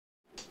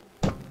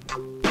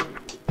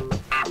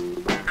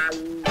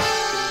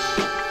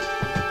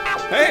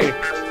Hey,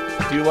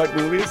 do you like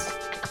movies?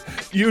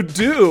 You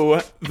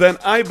do? Then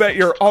I bet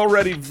you're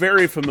already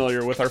very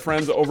familiar with our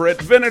friends over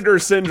at Vinegar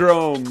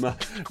Syndrome.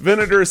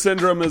 Vinegar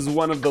Syndrome is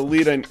one of the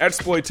leading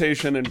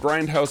exploitation and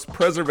grindhouse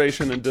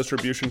preservation and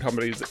distribution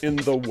companies in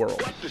the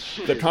world.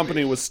 The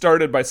company was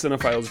started by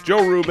cinephiles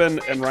Joe Rubin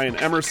and Ryan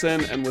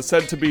Emerson and was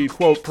said to be,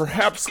 quote,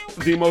 perhaps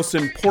the most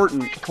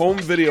important home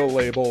video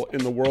label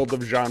in the world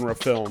of genre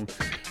film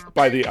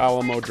by the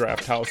Alamo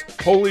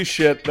Drafthouse. Holy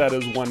shit, that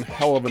is one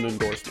hell of an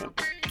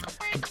endorsement.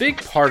 A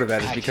big part of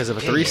that is because of a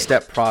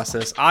three-step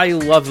process I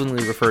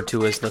lovingly refer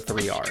to as the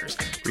 3 R's.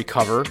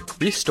 Recover,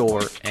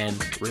 restore,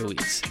 and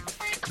release.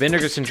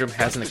 Vinegar Syndrome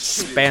has an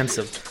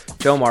expansive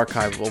film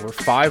archive of over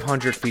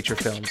 500 feature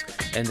films,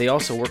 and they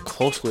also work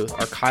closely with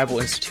archival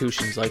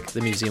institutions like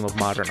the Museum of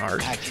Modern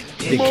Art,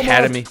 the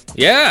Academy...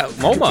 Yeah,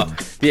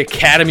 MoMA! The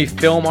Academy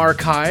Film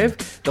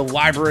Archive, the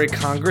Library of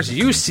Congress,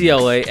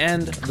 UCLA,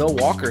 and the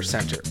Walker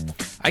Center.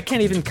 I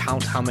can't even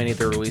count how many of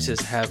their releases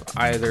have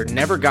either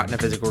never gotten a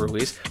physical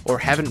release or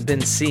haven't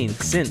been seen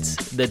since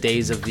the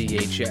days of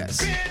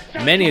VHS.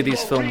 Many of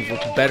these films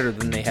look better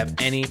than they have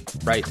any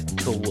right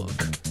to look.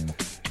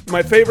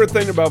 My favorite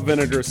thing about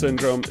Vinegar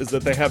Syndrome is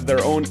that they have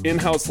their own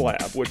in-house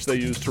lab, which they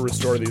use to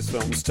restore these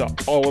films to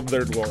all of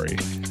their glory.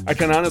 I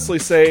can honestly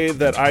say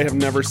that I have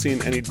never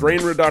seen any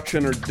grain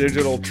reduction or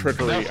digital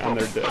trickery on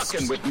their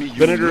discs.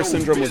 Vinegar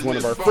Syndrome was one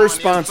of our first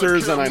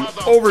sponsors, and I'm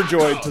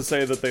overjoyed to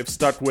say that they've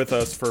stuck with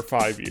us for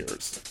 5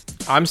 years.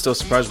 I'm still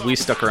surprised we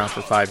stuck around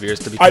for 5 years,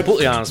 to be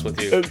completely honest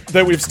with you.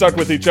 That we've stuck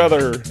with each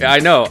other. Yeah, I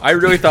know. I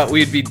really thought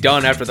we'd be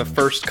done after the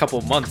first couple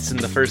months in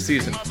the first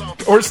season.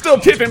 We're still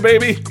kicking,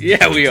 baby!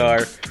 Yeah, we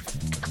are.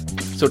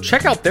 So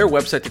check out their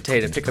website today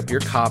to pick up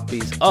your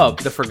copies of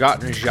the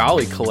Forgotten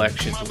Jolly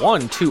collections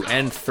 1, 2,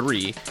 and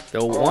 3.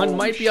 Though one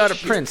might be out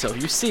of print, so if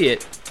you see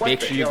it,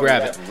 make sure you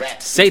grab it.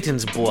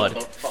 Satan's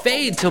Blood,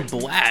 Fade to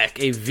Black,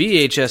 a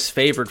VHS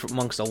favorite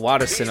amongst a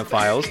lot of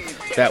cinephiles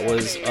that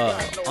was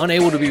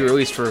unable to be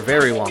released for a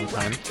very long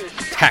time.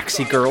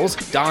 Taxi Girls,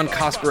 Don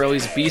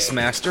Coscarelli's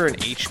Beastmaster, an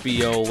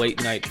HBO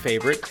late-night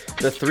favorite.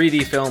 The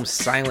 3D film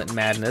Silent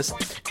Madness,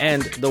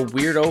 and the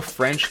weirdo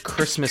French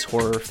Christmas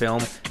horror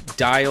film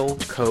Dial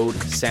Code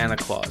Santa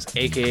Claus,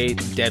 aka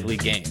Deadly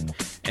Game,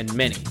 and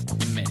many,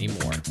 many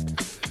more.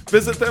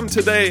 Visit them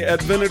today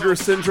at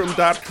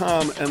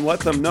vinegarsyndrome.com and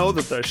let them know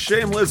that the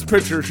Shameless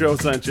Picture Show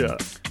sent you.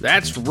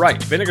 That's right,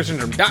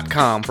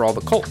 vinegarsyndrome.com for all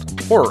the cult,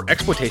 horror,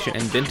 exploitation,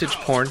 and vintage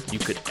porn you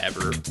could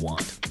ever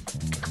want.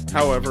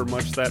 However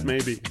much that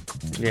may be.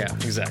 Yeah,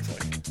 exactly.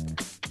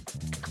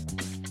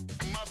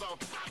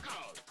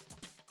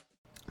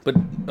 But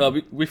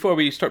before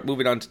we start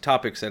moving on to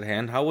topics at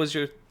hand, how was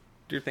your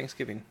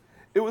Thanksgiving?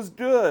 It was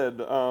good.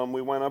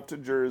 We went up to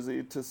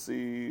Jersey to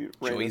see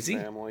Raina's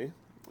family.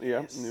 Yeah,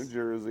 yes. New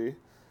Jersey.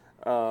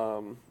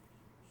 So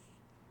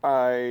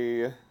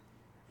that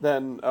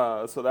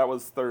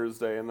was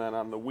Thursday, and then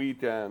on the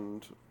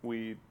weekend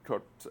we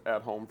cooked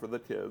at home for the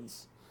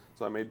kids.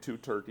 So I made 2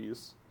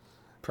 turkeys.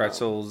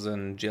 Pretzels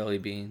and jelly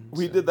beans.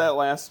 We did that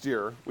last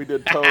year. We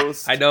did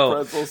toast, I know.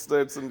 pretzel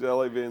sticks, and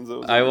jelly beans. It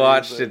was I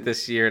watched it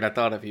this year, and I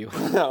thought of you.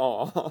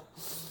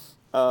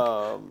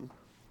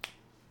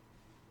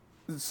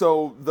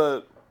 So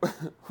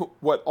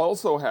what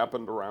also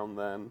happened around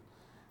then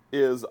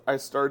is I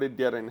started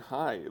getting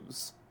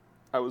hives.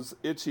 I was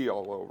itchy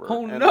all over.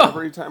 Oh, and no.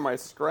 Every time I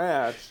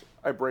scratch,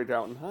 I break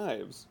out in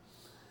hives.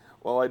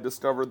 Well, I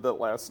discovered that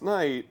last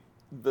night,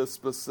 the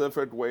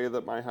specific way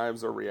that my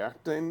hives are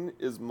reacting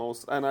is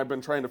and I've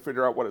been trying to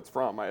figure out what it's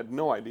from. I had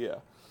no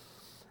idea.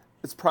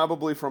 It's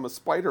probably from a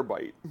spider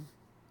bite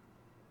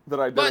that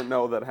I didn't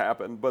know that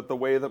happened, but the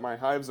way that my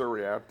hives are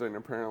reacting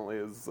apparently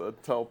is a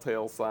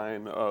telltale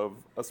sign of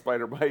a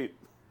spider bite.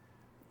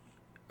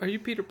 Are you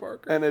Peter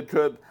Parker? And it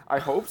could, I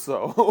hope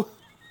so.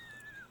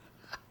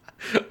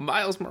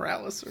 Miles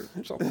Morales or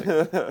something.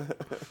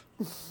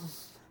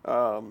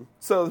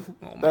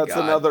 That's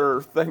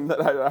another thing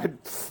that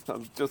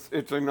I'm just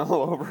itching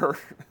all over.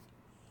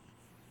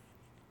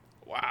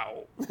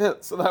 Wow.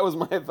 So that was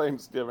my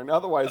Thanksgiving.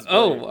 Otherwise,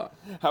 how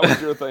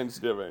was your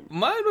Thanksgiving?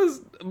 Mine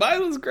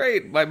was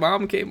great. My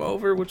mom came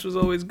over, which was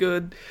always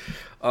good.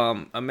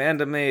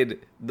 Amanda made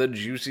the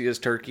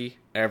juiciest turkey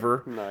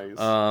ever. Nice.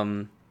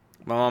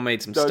 My mom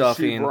made some Does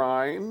stuffing. She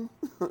brine?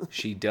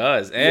 She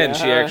does, and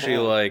she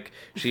actually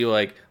she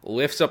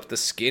lifts up the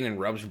skin and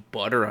rubs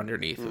butter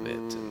underneath of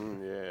it.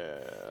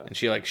 Yeah. And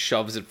she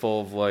shoves it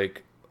full of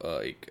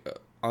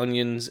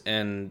onions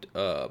and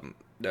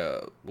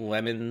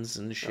lemons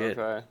and shit.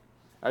 Okay.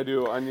 I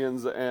do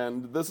onions,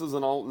 and this is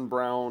an Alton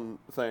Brown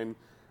thing.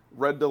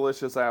 Red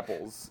Delicious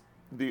apples.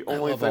 The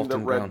only thing that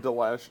Red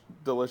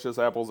Delicious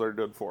apples are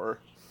good for.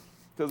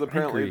 Because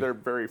apparently they're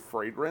very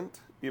fragrant,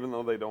 even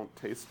though they don't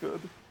taste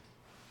good.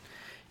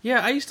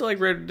 Yeah, I used to like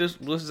Red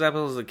Delicious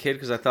apples as a kid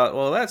because I thought,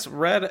 well, that's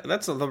red.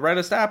 That's the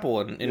reddest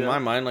apple in my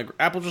mind.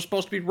 Apples are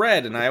supposed to be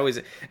red, and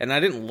I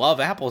didn't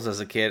love apples as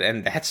a kid,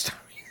 and that's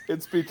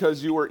It's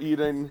because you were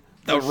eating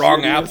the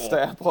wrong shittiest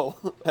apple.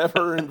 apple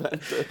ever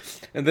invented.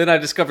 And then I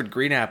discovered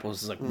green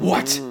apples. It's like,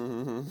 what?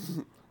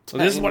 So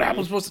this is what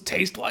apple's supposed to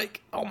taste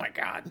like? Oh my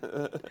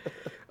god.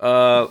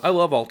 I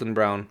love Alton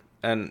Brown,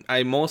 and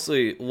I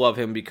mostly love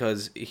him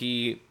because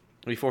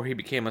before he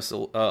became a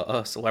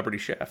celebrity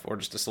chef, or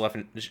just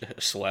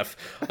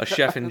a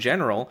chef in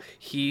general,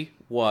 he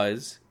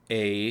was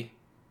going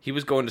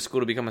to school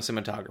to become a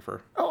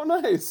cinematographer. Oh,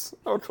 nice.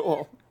 Oh,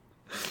 cool.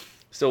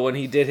 So when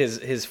he did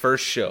his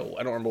first show,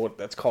 I don't remember what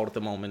that's called at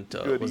the moment.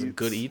 Was it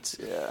Good Eats?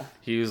 Yeah.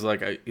 He was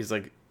like,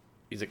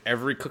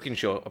 every cooking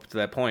show up to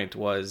that point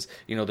was,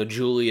 the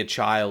Julia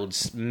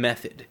Childs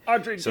method.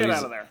 Audrey, get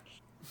out of there.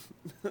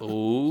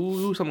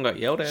 Ooh, someone got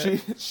yelled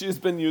at. She's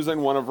been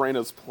using one of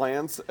Raina's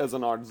plants as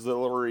an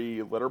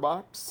auxiliary litter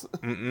box.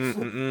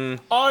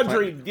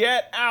 Audrey,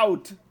 get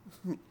out!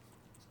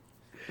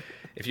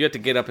 If you have to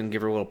get up and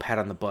give her a little pat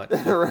on the butt.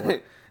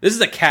 Right. This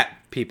is a cat,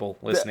 people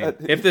listening.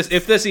 If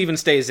this even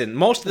stays in,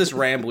 most of this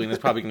rambling is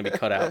probably going to be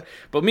cut out.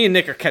 But me and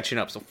Nick are catching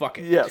up, so fuck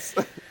it. Yes.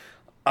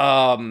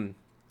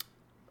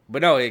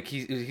 But no,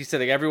 he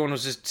said everyone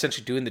was just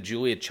essentially doing the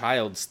Julia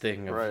Childs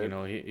thing. Of, right. I'm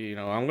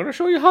going to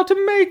show you how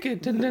to make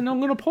it, and then I'm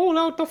going to pull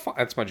out the.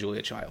 That's my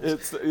Julia Childs.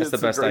 That's the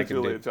best I can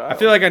Julia do. Childs. I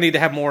feel like I need to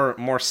have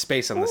more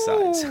space on the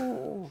sides.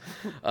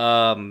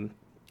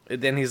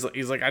 Then he's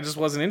like, I just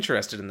wasn't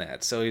interested in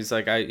that. So he's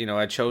like,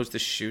 I chose to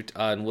shoot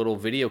on little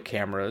video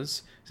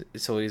cameras.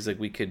 So he's like,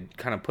 we could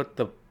kind of put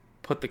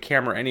the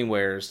camera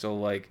anywhere. So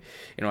like,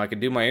 I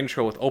could do my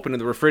intro with opening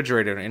the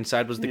refrigerator and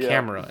inside was the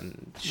camera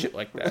and shit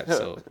like that.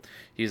 So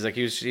he's like,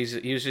 he was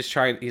just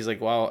trying. He's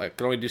like, well, I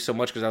could only do so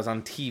much because I was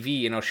on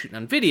TV and I was shooting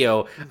on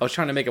video. I was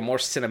trying to make a more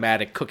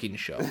cinematic cooking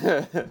show.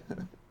 I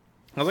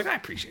was like, I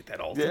appreciate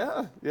that,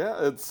 Alton.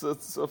 Yeah, it's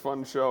a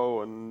fun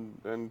show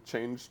and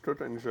changed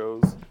cooking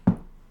shows.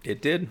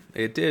 It did.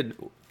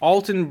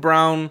 Alton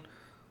Brown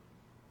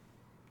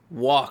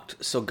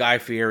walked so Guy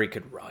Fieri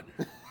could run.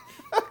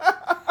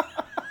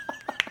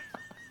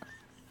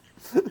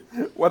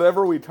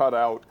 Whatever we cut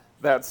out,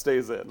 that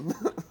stays in.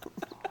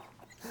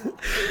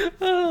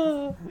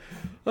 Oh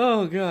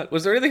God.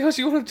 Was there anything else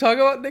you want to talk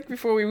about, Nick,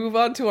 before we move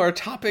on to our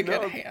topic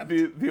at hand?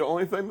 The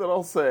only thing that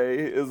I'll say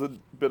is a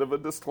bit of a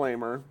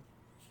disclaimer.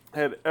 I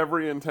had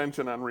every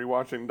intention on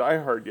rewatching Die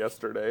Hard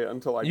yesterday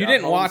until I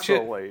got home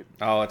so late.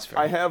 Oh, that's fair.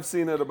 I have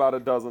seen it about a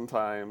dozen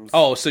times.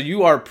 Oh, so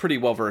you are pretty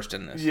well versed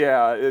in this.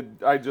 Yeah,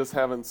 I just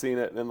haven't seen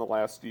it in the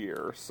last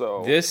year.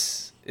 So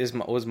this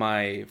was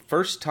my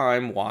first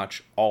time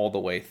watch all the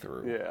way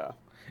through. Yeah.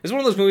 It's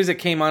one of those movies that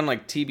came on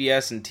like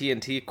TBS and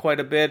TNT quite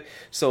a bit.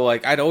 So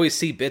like I'd always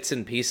see bits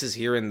and pieces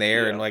here and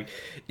there, and like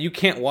you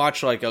can't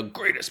watch like a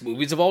greatest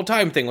movies of all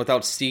time thing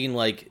without seeing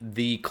like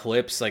the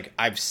clips. Like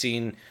I've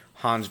seen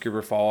Hans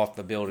Gruber fall off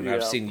the building. Yeah.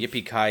 I've seen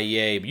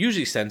Yippee-Ki-Yay,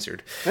 usually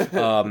censored.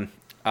 I've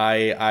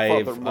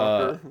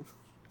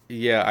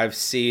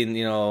seen,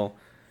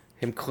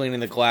 him cleaning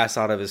the glass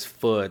out of his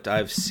foot.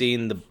 I've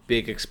seen the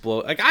big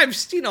explode. Like I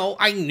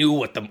knew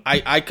what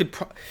I could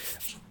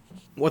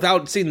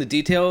without seeing the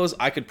details,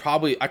 I could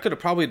have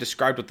probably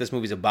described what this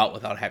movie's about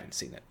without having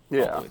seen it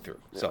all the way through.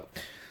 Yeah. So,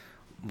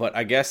 but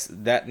I guess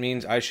that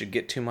means I should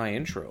get to my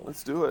intro.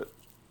 Let's do it.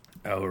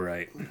 All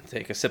right.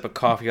 Take a sip of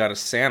coffee out of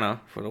Santa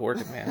for the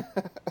working man.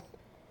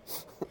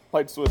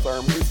 Light Swiss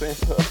Army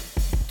Santa.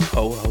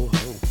 Ho, ho,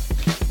 ho.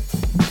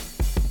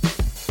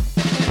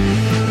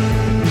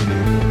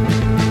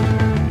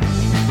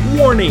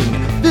 Warning!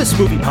 This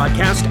movie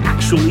podcast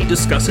actually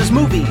discusses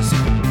movies.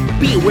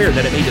 Be aware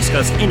that it may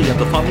discuss any of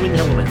the following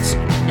elements: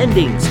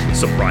 endings,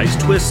 surprise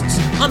twists,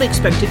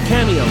 unexpected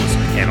cameos,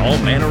 and all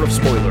manner of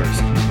spoilers.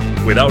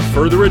 Without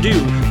further ado,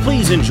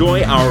 please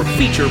enjoy our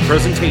feature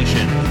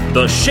presentation,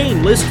 The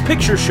Shameless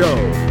Picture Show.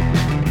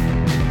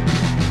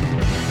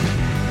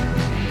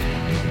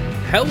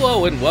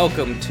 Hello and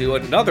welcome to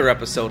another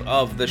episode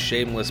of The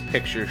Shameless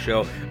Picture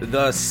Show,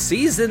 the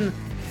season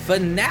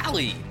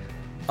finale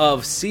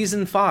of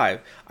Season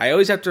 5. I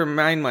always have to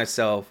remind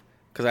myself,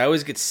 because I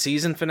always get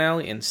season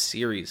finale and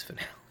series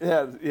finale.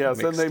 Yes,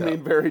 and they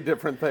mean very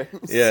different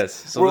things. Yes.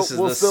 So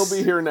we'll still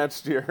be here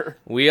next year.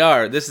 We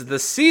are. This is the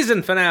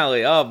season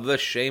finale of The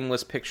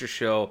Shameless Picture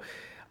Show.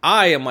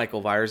 I am Michael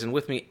Vyers, and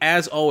with me,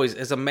 as always,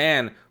 is a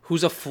man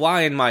who's a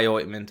fly in my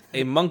ointment,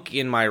 a monkey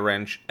in my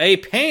wrench, a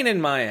pain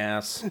in my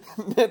ass.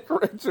 Nick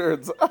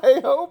Richards,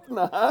 I hope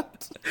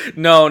not.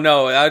 No,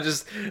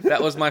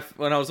 that was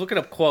when I was looking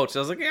up quotes, I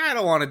was like, I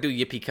don't want to do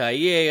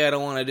Yippee-Ki-Yay, I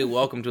don't want to do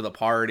Welcome to the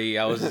Party.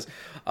 I was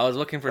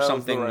looking for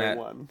something was the that,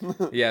 one.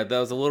 Yeah, that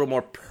was a little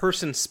more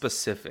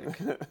person-specific,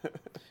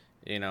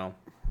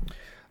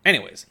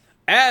 Anyways,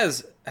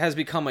 as has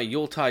become a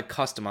Yuletide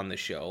custom on the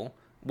show,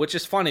 which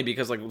is funny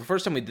because like the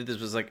first time we did this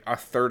was like our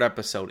third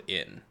episode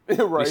in.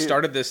 Right. We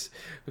started this.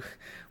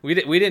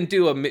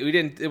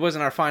 It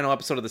wasn't our final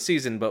episode of the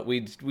season, but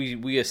we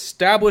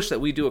established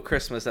that we do a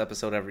Christmas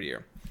episode every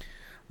year.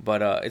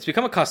 But it's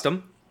become a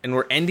custom, and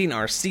we're ending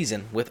our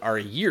season with our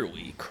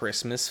yearly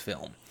Christmas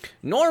film.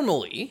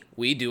 Normally,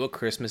 we do a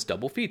Christmas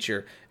double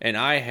feature, and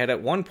I had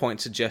at one point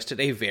suggested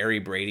A Very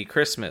Brady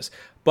Christmas.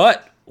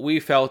 But we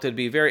felt it'd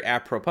be very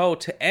apropos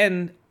to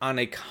end on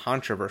a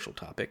controversial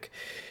topic.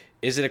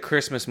 Is it a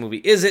Christmas movie?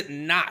 Is it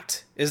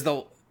not?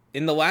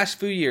 In the last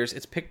few years,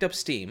 it's picked up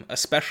steam,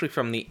 especially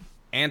from the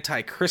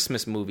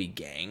anti-Christmas movie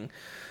gang.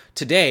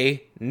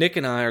 Today, Nick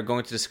and I are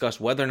going to discuss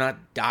whether or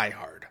not Die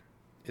Hard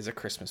is a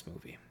Christmas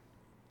movie.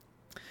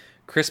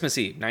 Christmas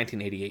Eve,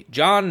 1988.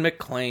 John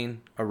McClane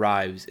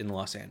arrives in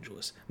Los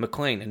Angeles.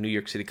 McClane, a New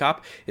York City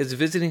cop, is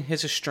visiting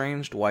his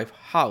estranged wife,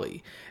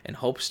 Holly, and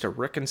hopes to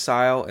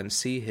reconcile and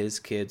see his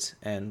kids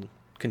and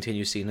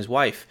continue seeing his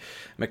wife.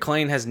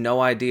 McClane has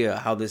no idea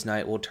how this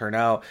night will turn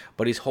out,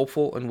 but he's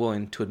hopeful and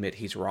willing to admit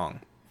he's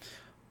wrong.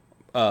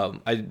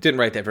 I didn't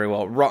write that very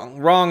well.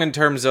 Wrong in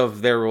terms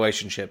of their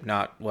relationship,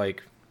 not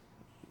like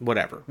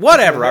whatever.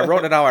 I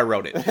wrote it how I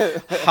wrote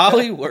it.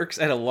 Holly works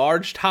at a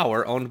large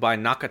tower owned by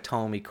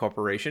Nakatomi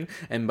Corporation,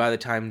 and by the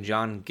time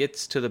John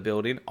gets to the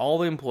building, all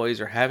the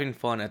employees are having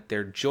fun at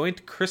their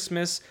joint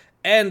Christmas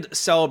and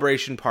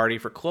celebration party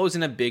for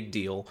closing a big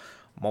deal,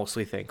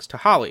 mostly thanks to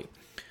Holly.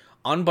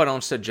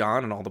 Unbeknownst to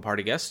John and all the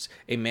party guests,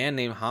 a man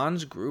named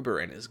Hans Gruber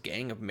and his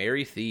gang of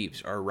merry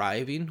thieves are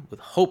arriving with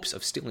hopes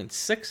of stealing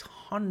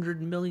 $600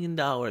 million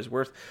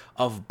worth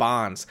of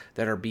bonds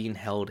that are being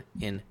held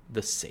in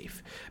the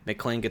safe.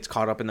 McClane gets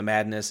caught up in the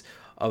madness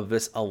of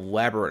this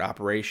elaborate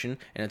operation,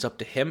 and it's up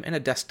to him and a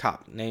desk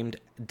cop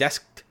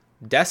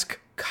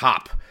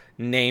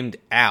named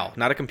Al,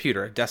 not a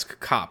computer, a desk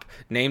cop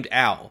named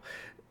Al,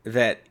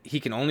 that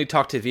he can only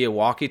talk to via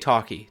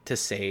walkie-talkie to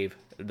save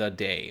the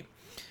day.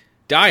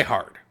 Die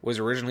Hard was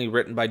originally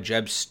written by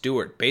Jeb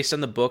Stewart, based on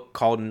the book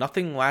called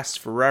Nothing Lasts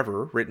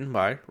Forever, written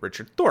by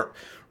Richard Thorpe.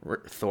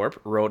 Thorpe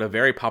wrote a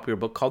very popular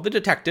book called The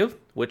Detective,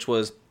 which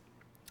was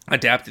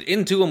adapted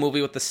into a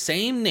movie with the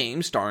same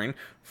name starring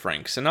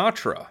Frank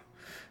Sinatra.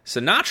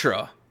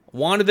 Sinatra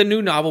wanted the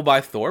new novel by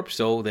Thorpe,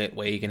 so that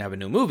way he can have a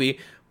new movie,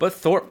 but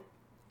Thorpe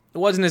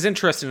wasn't as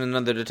interested in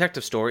another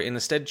detective story and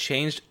instead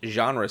changed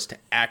genres to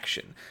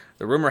action.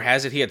 The rumor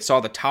has it he had saw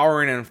the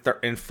Towering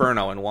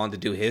Inferno and wanted to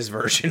do his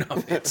version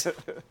of it.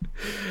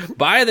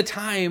 By the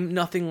time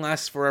Nothing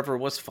Lasts Forever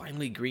was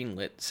finally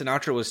greenlit,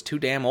 Sinatra was too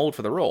damn old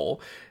for the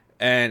role,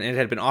 and it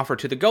had been offered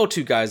to the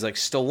go-to guys like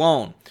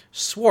Stallone,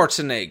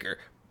 Schwarzenegger,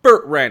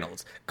 Burt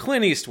Reynolds,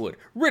 Clint Eastwood,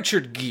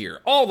 Richard Gere,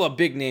 all the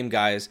big-name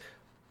guys,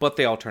 but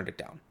they all turned it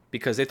down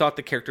because they thought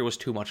the character was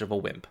too much of a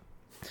wimp.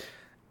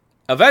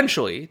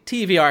 Eventually,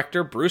 TV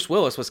actor Bruce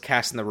Willis was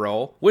cast in the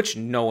role, which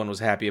no one was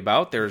happy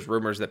about. There's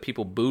rumors that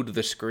people booed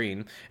the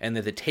screen and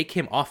that they take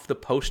him off the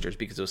posters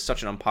because it was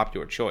such an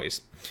unpopular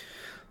choice.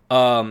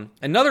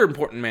 Another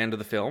important man to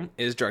the film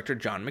is director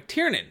John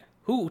McTiernan,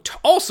 who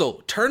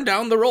also turned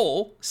down the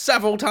role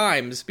several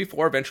times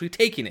before eventually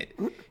taking it.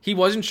 He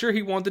wasn't sure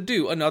he wanted to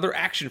do another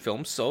action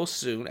film so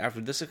soon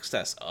after the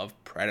success of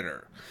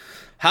Predator.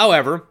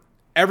 However,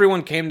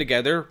 everyone came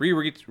together,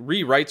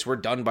 rewrites were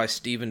done by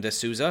Steven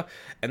D'Souza,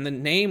 and the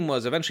name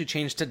was eventually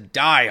changed to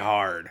Die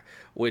Hard,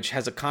 which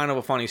has a kind of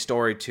a funny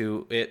story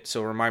to it,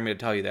 so remind me to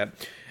tell you that.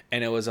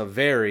 And it was a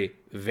very,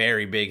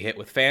 very big hit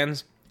with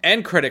fans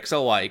and critics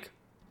alike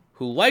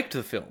who liked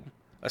the film,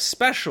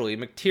 especially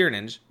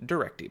McTiernan's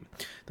directing.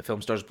 The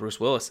film stars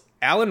Bruce Willis,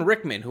 Alan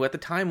Rickman, who at the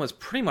time was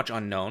pretty much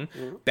unknown,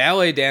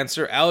 ballet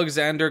dancer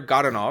Alexander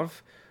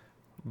Godunov,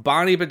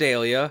 Bonnie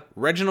Bedelia,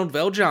 Reginald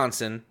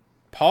VelJohnson,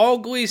 Paul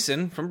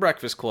Gleason from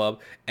Breakfast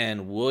Club,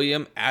 and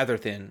William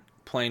Atherton,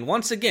 playing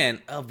once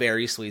again a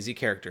very sleazy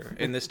character.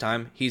 And this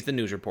time, he's the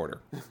news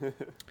reporter.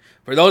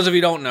 For those of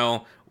you who don't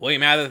know,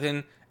 William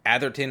Atherton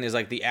is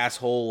like the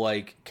asshole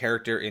like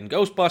character in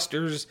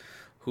Ghostbusters,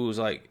 who's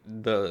like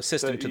the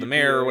assistant to the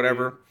mayor or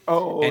whatever.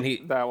 Oh, and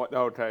that one.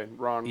 Okay,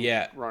 Ron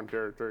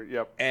character.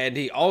 Yep. And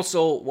he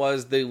also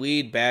was the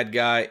lead bad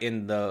guy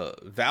in the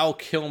Val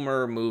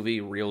Kilmer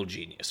movie Real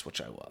Genius, which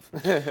I love.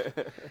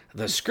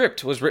 The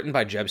script was written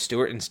by Jeb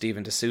Stewart and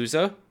Steven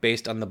D'Souza,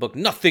 based on the book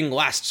Nothing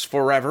Lasts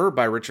Forever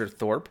by Richard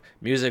Thorpe,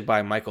 music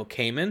by Michael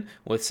Kamen,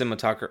 with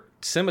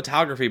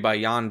cinematography by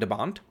Jan de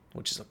Bont,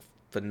 which is a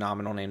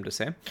phenomenal name to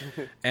say.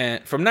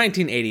 And from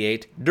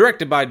 1988,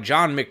 directed by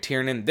John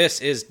McTiernan, this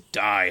is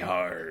Die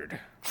Hard.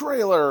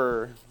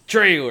 Trailer,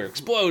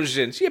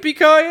 explosions,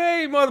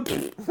 yippee-ki-yay,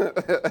 mother...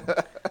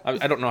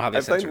 I don't know how they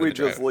I think we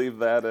just leave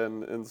that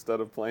in instead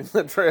of playing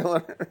the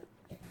trailer.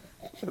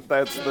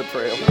 That's the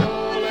trailer.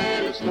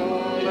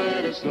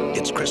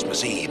 It's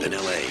Christmas Eve in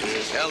L.A.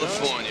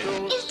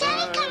 California. Is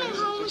Daddy coming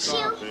home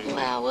soon?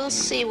 Well, we'll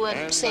see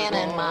what Santa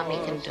and Mommy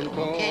can do,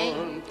 okay?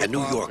 And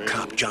New York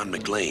cop John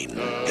McClane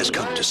has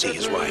come to see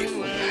his wife.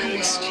 I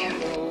missed you.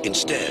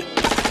 Instead,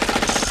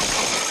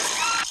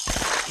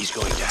 he's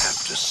going to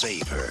have to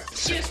save her.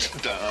 Sit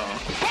down.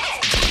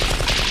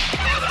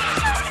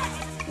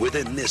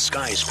 Within this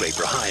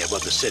skyscraper high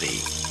above the city,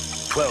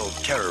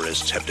 12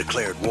 terrorists have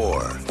declared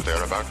war.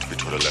 They're about to be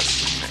taught a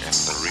lesson in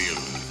the real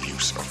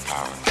use of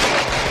power.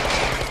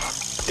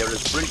 They're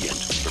as brilliant.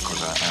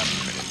 Because I am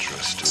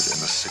interested in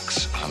the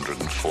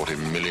 $640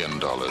 million in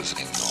your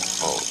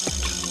vault.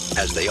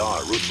 As they are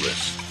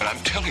ruthless. And I'm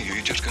telling you,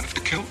 you're just going to have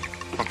to kill me.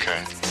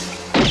 Okay.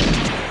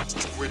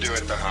 We do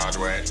it the hard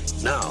way.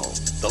 Now,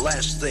 the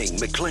last thing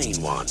McClane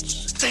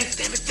wants Think,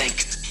 damn it,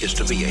 think. is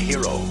to be a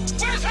hero,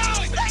 Where's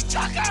Holly? Hey,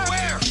 Tucker!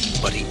 Where?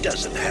 but he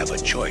doesn't have a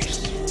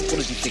choice. What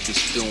does he think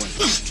he's doing?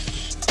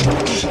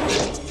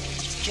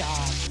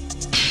 Job.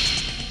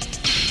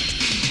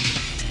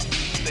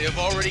 They have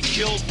already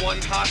killed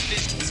one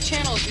hostage. This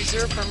channel is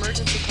reserved for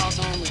emergency calls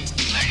only.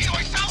 Lady, do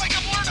I sound like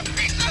I'm one of the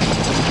pieces?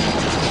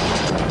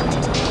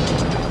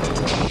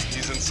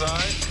 He's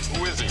inside?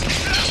 Who is he?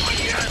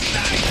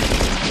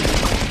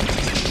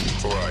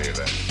 Who are you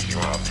then? You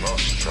are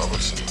most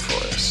troublesome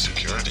for a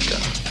security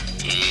guard.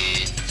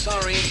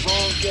 Sorry,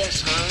 wrong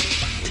guess, hon.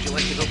 Would you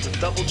like to go for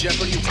double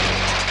jeopardy? Do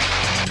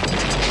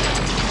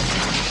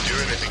you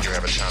really think you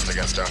have a chance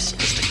against us,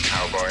 Mr.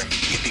 Cowboy?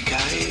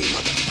 Yippee-ki-yay,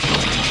 mother.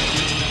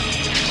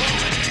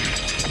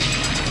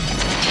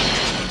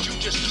 You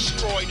just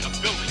destroyed a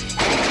building.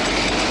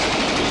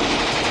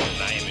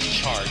 I am in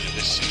charge of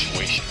this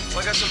situation.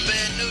 I got some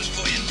bad news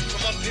for you.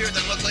 Come up here,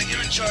 then look like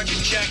you're in charge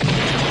of Jack.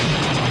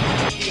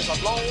 He is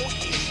alone,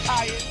 he is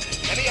tired,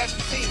 and he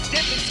hasn't seen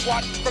Dipping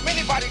Squad from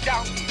anybody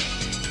down here.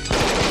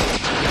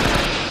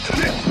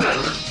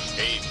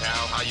 Hey,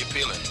 pal, how you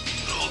feeling?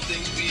 All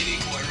things being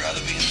equal, I'd rather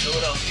be in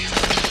Philadelphia.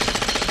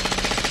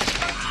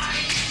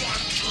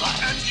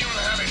 And you'll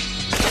have it.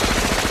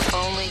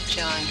 Only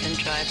John can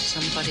drive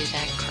somebody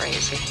that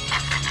crazy.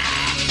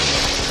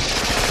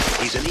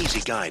 He's an easy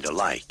guy to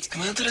like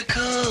Come out to the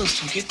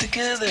coast, we'll get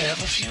together, have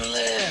a few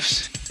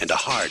laughs. and a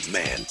hard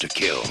man to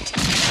kill.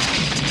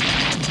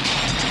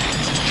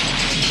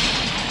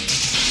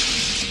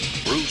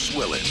 Bruce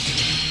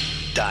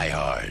Willis, Die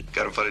Hard.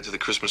 Got invited to the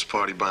Christmas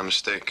party by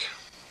mistake.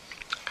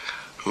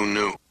 Who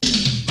knew?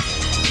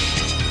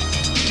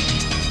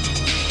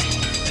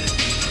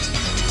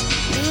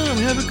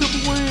 Have a couple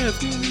laughs.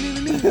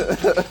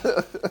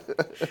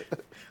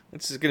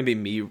 This is gonna be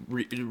me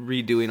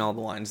redoing all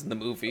the lines in the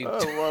movie, I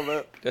love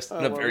it. just I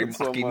in a love very it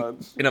so mocking, much.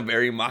 in a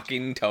very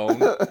mocking tone.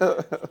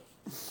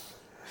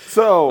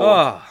 So,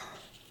 Ah,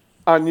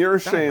 on your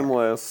shame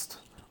list,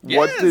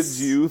 what did Yes!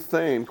 you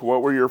think?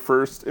 What were your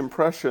first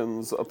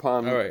impressions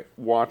upon All right.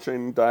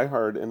 watching Die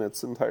Hard in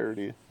its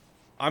entirety?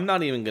 I'm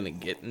not even gonna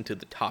get into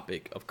the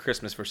topic of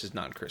Christmas versus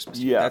non-Christmas.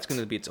 Yet. That's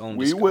gonna be its own.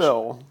 We discussion.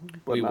 will,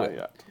 but We not will.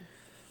 yet.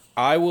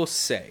 I will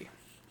say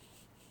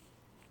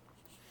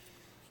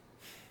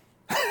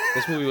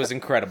this movie was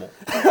incredible.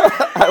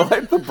 I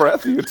like the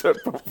breath you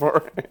took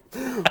before.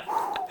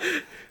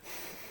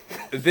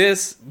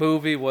 This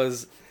movie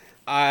was.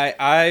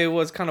 I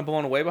was kind of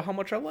blown away by how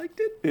much I liked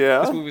it. Yeah?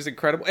 This movie was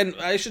incredible. And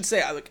I should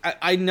say,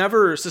 I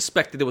never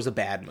suspected it was a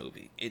bad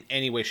movie in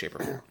any way, shape,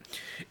 or form.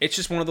 It's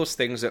just one of those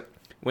things that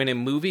when a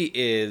movie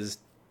is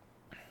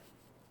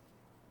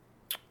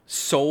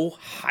so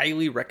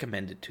highly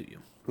recommended to you,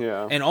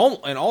 Yeah. and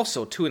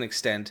also to an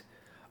extent,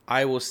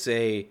 I will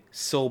say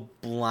so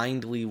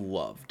blindly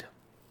loved.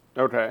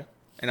 Okay.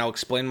 And I'll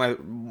explain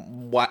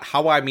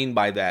how I mean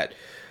by that.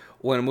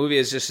 When a movie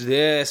is just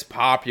this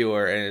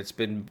popular and it's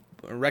been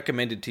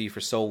recommended to you for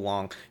so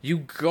long, you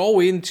go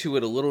into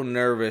it a little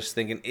nervous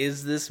thinking,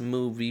 is this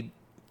movie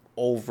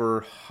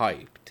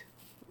overhyped?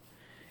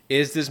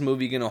 Is this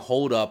movie going to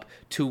hold up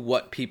to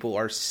what people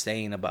are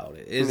saying about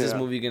it? Is this Yeah.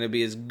 movie going to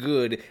be as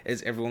good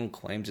as everyone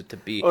claims it to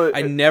be? Well,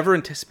 I never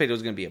anticipated it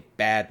was going to be a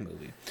bad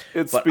movie.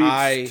 It But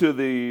speaks to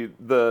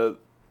the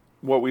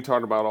what we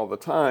talk about all the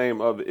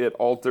time of it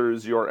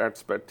alters your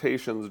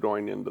expectations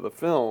going into the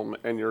film,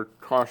 and you're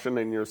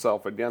cautioning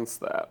yourself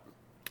against that.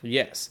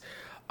 Yes.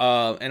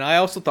 And I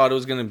also thought it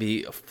was going to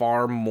be a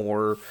far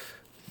more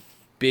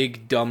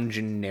big, dumb,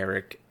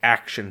 generic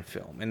action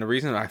film. And the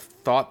reason I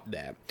thought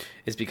that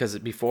is because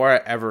before I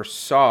ever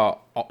saw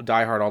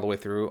Die Hard all the way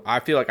through, I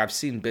feel like I've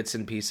seen bits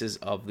and pieces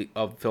of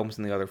films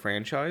in the other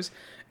franchise,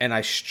 and I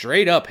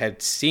straight up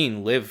had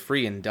seen Live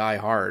Free and Die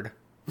Hard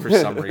for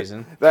some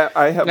reason. That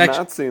I have Actually-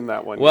 not seen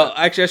that one Well, yet.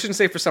 actually, I shouldn't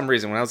say for some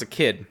reason. When I was a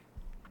kid,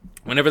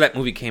 whenever that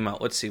movie came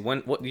out, let's see,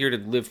 what year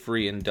did Live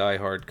Free and Die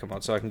Hard come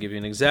out? So I can give you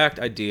an exact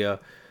idea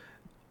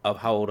of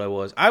how old I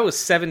was. I was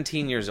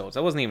 17 years old.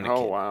 So I wasn't even a kid.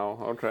 Oh, wow.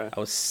 Okay. It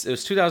was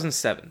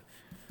 2007.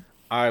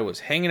 I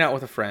was hanging out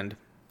with a friend.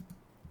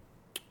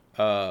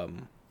 Let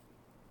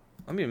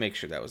me make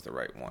sure that was the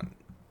right one,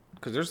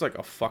 because there's like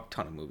a fuck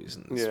ton of movies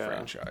in this Yeah.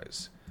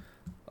 franchise.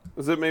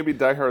 Is it maybe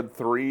Die Hard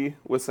 3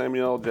 with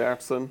Samuel L.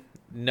 Jackson?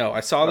 No, I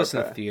saw this in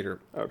Okay. the theater.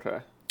 Okay.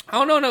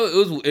 Oh no,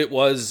 it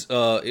was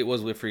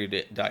Live Free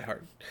Die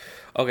Hard.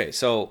 Okay,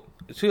 so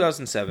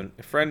 2007,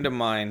 a friend of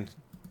mine,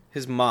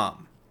 his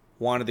mom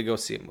wanted to go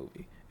see a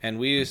movie, and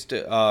we used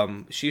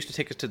to she used to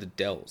take us to the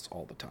Dells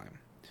all the time.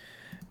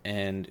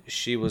 And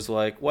she was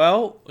like,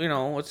 "Well, you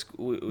know,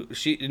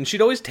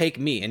 she'd always take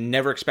me and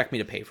never expect me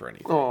to pay for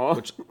anything." Aw.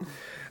 Which,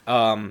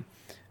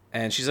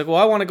 and she's like, "Well,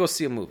 I want to go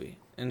see a movie."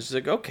 And she's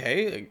like,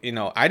 "Okay, you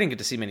know, I didn't get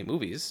to see many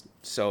movies,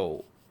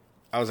 so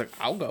I was like,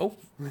 I'll go."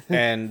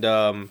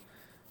 And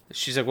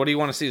she's like, "What do you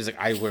want to see?" He's like,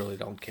 "I really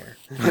don't care."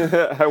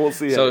 I will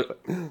see So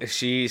it.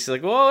 she's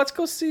like, "Well, let's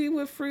go see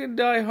Live Free and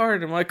Die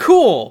Hard." I'm like,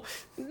 "Cool."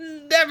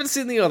 Haven't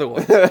seen the other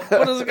one, but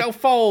I was like, "I'll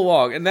follow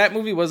along." And that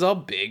movie was a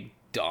big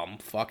dumb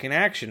fucking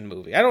action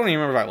movie. I don't even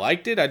remember if I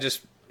liked it.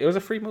 It was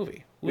a free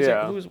movie.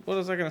 What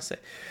was I gonna say?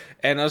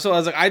 And so I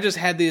was like, I just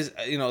had these,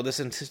 this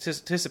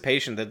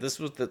anticipation that this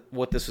was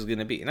what this was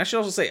gonna be. And I should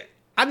also say,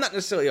 I'm not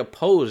necessarily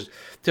opposed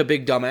to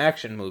big dumb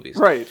action movies.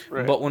 Right.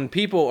 But when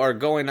people are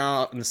going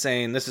out and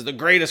saying this is the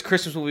greatest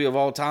Christmas movie of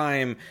all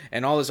time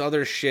and all this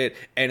other shit,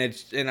 and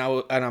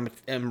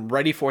I'm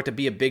ready for it to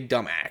be a big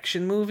dumb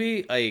action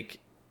movie, like,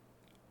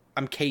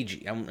 I'm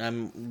cagey.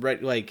 I'm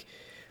ready, like,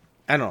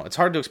 I don't know. It's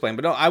hard to explain,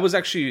 but no, I was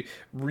actually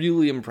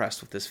really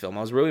impressed with this film.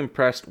 I was really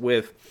impressed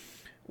with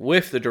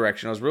the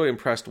direction. I was really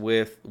impressed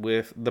with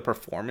the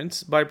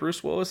performance by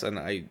Bruce Willis,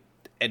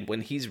 and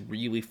when he's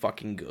really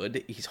fucking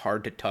good, he's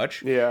hard to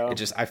touch. Yeah.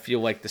 I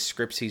feel like the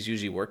scripts he's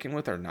usually working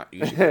with are not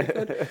usually very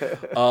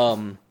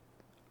good.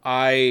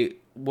 I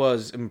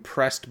was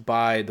impressed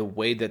by the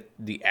way that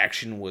the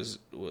action was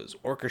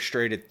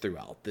orchestrated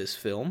throughout this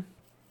film.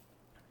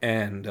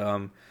 And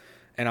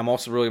I'm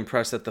also really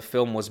impressed that the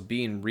film was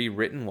being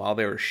rewritten while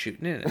they were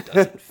shooting it, and it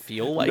doesn't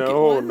feel like it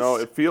was. No,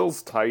 it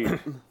feels tight.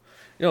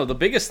 The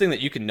biggest thing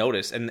that you can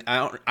notice, and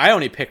I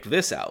only picked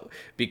this out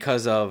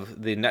because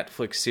of the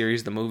Netflix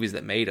series, The Movies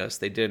That Made Us.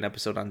 They did an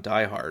episode on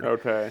Die Hard.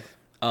 Okay.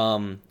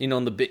 In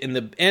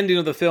the ending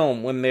of the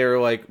film, when they're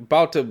like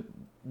about to,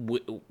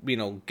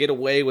 get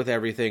away with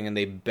everything, and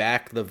they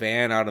back the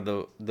van out of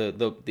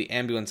the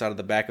ambulance out of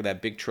the back of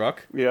that big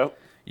truck. Yep.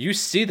 You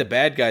see the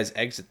bad guys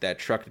exit that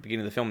truck at the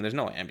beginning of the film, and there's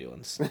no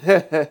ambulance.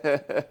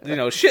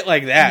 Shit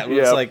like that. Yep.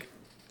 It's like,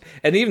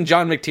 and even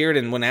John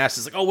McTiernan, when asked,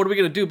 is like, "Oh, what are we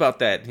gonna do about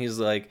that?" And he's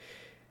like,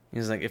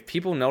 if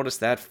people notice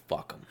that,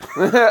 fuck them.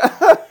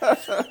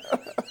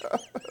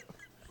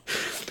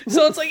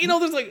 So it's like,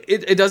 there's like,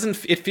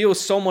 it feels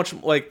so much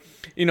like,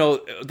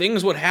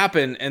 things would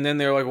happen, and then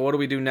they're like, well, what do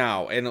we do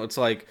now? And it's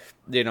like,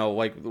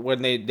 like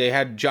when they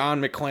had John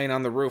McClane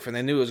on the roof, and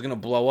they knew it was gonna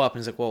blow up, and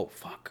he's like, well,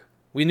 fuck.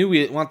 We knew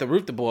we want the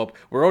roof to blow up.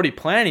 We're already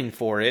planning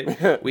for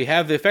it. We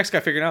have the effects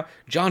guy figured out.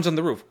 John's on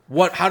the roof.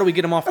 How do we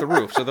get him off the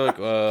roof? So they're like,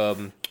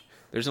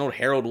 there's an old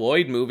Harold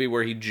Lloyd movie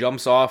where he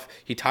jumps off,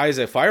 he ties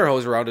a fire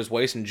hose around his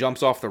waist and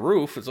jumps off the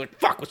roof. It's like,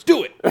 fuck, let's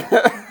do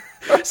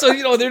it. So,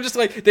 they're just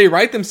like, they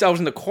write themselves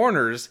into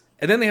corners,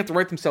 and then they have to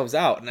write themselves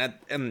out.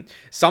 And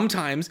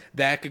sometimes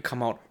that could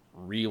come out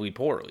really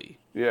poorly.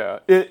 Yeah.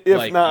 If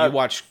like, not, you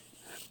watch...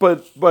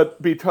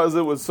 But because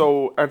it was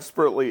so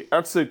expertly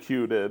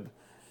executed,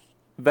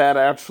 that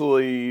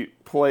actually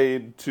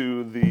played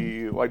to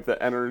the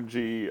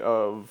energy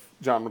of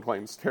John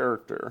McClane's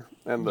character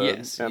and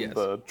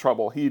the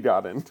trouble he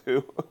got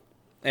into.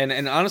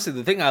 And honestly,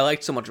 the thing I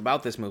liked so much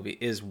about this movie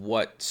is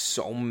what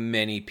so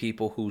many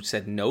people who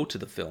said no to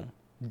the film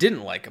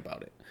didn't like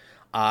about it.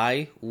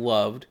 I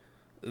loved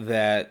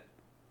that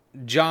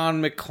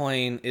John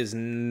McClane is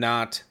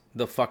not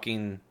the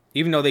fucking...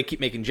 Even though they keep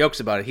making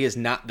jokes about it, he is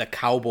not the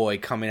cowboy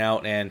coming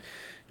out and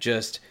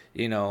just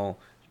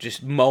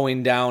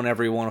mowing down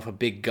everyone with a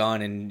big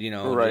gun and,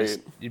 right.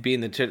 Just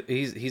being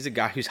he's a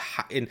guy who's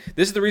and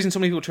this is the reason so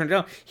many people turned it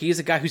down. He is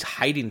a guy who's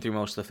hiding through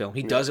most of the film.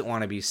 He doesn't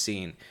want to be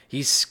seen.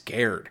 He's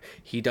scared.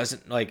 He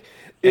doesn't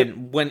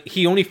and when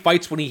he only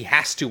fights when he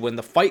has to, when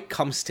the fight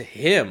comes to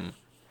him,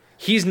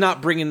 he's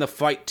not bringing the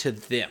fight to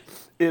them.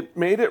 It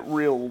made it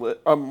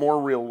more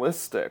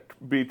realistic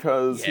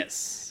because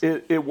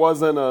it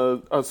wasn't a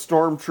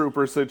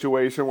stormtrooper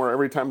situation where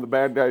every time the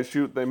bad guys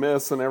shoot, they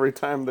miss, and every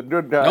time the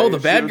good guys the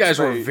bad guys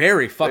were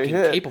very fucking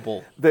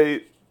capable.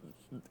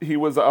 He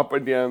was up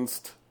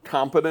against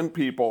competent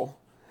people,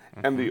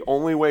 and the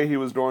only way he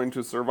was going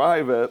to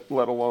survive it,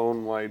 let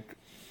alone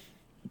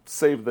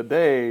save the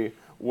day,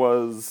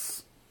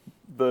 was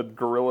the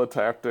guerrilla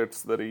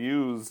tactics that he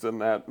used,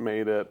 and that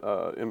made it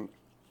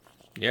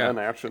an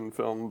action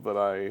film that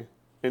I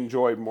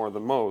enjoyed more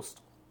than most.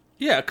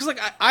 Yeah, because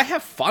I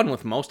have fun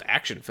with most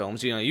action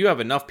films. You have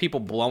enough people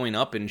blowing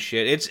up and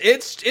shit. It's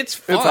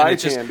fun.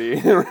 It's eye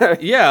candy,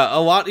 right? Yeah, a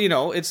lot.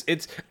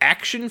 It's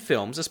action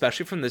films,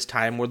 especially from this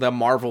time, were the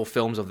Marvel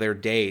films of their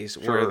days,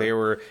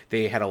 where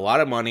they had a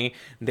lot of money.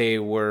 They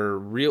were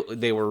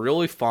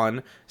really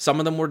fun. Some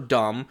of them were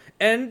dumb,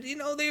 and it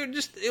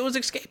was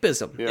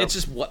escapism. Yeah. It's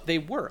just what they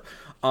were.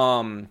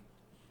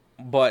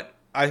 But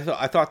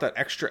I thought that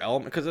extra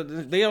element,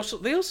 because they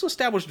also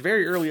established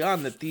very early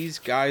on that these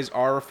guys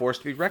are a force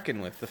to be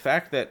reckoned with. The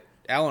fact that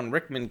Alan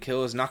Rickman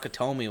kills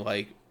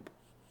Nakatomi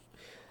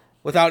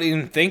without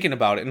even thinking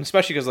about it, and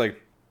especially because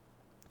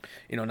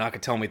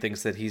Nakatomi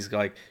thinks that he's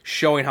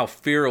showing how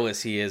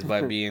fearless he is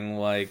by being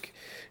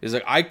is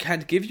I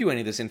can't give you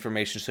any of this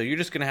information, so you're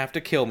just gonna have to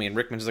kill me. And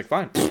Rickman's like,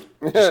 fine,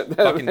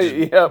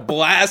 just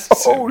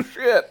blasts. Oh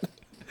shit!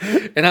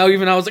 And I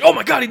was like, oh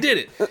my god, he did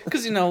it,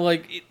 because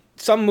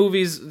some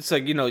movies, it's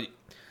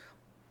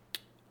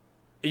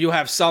you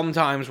have some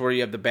times where you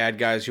have the bad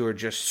guys who are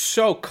just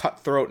so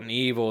cutthroat and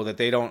evil that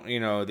they don't,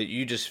 that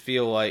you just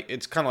feel like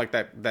it's kind of like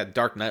that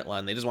Dark Knight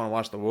line. They just want to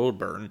watch the world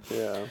burn.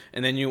 Yeah.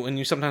 And then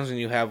you sometimes when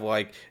you have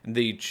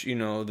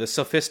the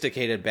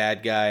sophisticated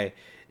bad guy,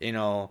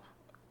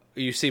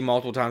 you see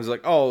multiple times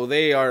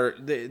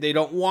they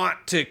don't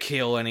want to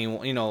kill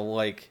anyone.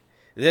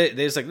 They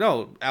just like,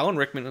 no, Alan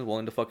Rickman is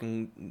willing to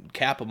fucking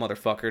cap a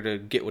motherfucker to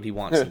get what he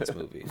wants in this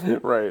movie.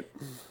 Right.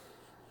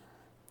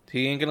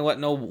 He ain't gonna let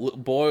no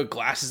boy with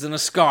glasses and a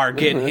scar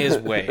get in his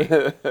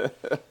way.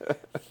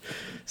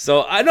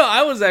 So I know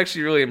I was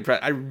actually really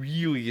impressed. I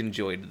really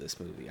enjoyed this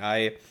movie.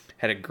 I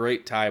had a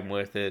great time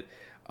with it.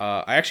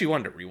 I actually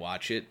wanted to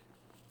rewatch it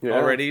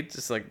already.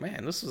 Just like,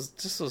 man, this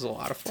was a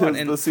lot of fun.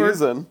 And the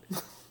season.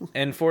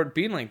 And for it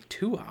being like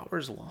 2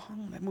 hours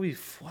long, that movie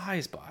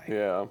flies by.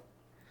 Yeah.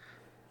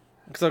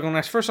 Because like when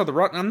I first saw the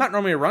run, I'm not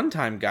normally a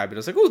runtime guy, but I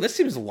was like, oh, this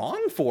seems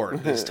long for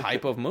this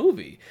type of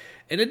movie.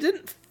 And it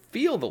didn't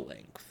feel the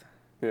length.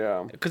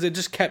 Yeah. Because it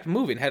just kept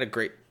moving. It had a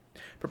great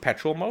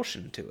perpetual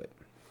motion to it.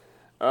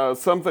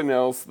 Something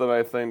else that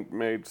I think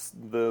makes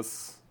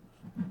this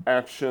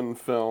action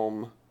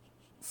film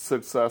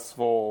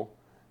successful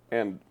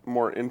and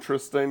more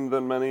interesting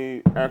than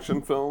many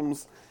action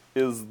films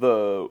is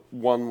the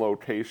one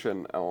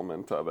location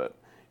element of it.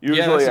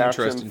 Usually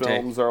action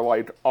films are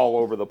like all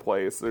over the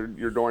place.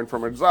 You're going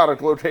from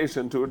exotic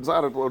location to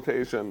exotic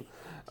location.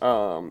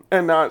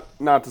 And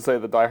not to say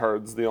that Die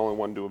Hard's the only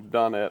one to have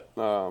done it,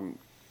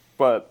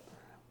 but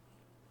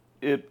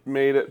it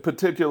made it,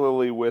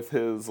 particularly with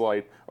his,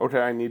 like, okay,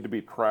 I need to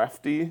be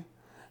crafty,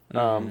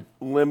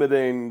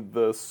 limiting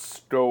the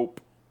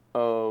scope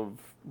of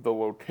the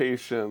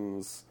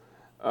locations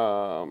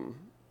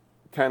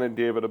kind of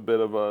gave it a bit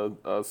of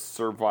a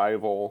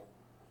survival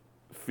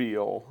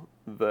feel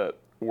that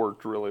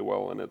worked really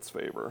well in its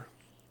favor.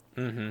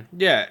 Mm-hmm.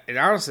 Yeah, and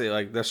honestly,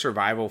 like, the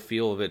survival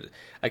feel of it,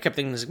 I kept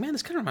thinking, man,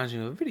 this kind of reminds me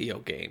of a video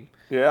game.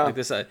 Yeah. Like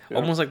this,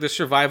 almost like this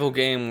survival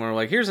game where,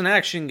 like, here's an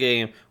action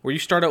game where you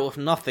start out with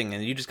nothing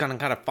and you just kind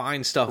of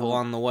find stuff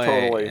along the way.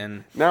 Totally.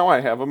 And now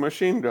I have a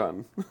machine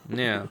gun.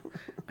 Yeah.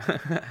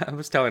 I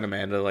was telling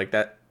Amanda, like,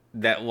 that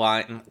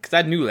line, because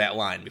I knew that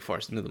line before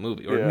I knew the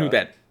movie, or knew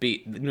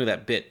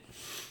that bit.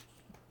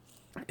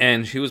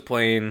 And she was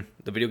playing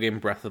the video game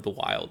Breath of the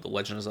Wild, the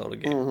Legend of Zelda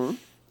game. Mm-hmm.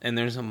 And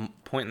there's a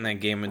point in that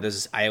game where there's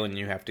this island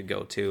you have to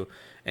go to,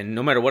 and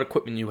no matter what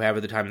equipment you have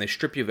at the time, they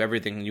strip you of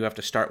everything, and you have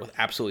to start with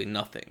absolutely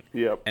nothing.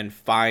 Yep. And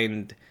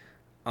find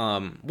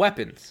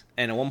weapons.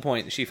 And at one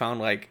point, she found,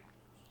 like,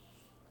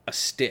 a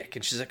stick,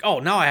 and she's like, "Oh,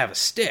 now I have a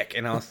stick."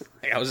 And I was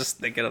just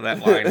thinking of that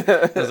line.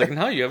 I was like,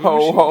 "No, you have a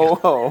machine gun."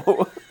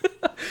 Ho.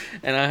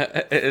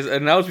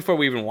 And that was before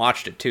we even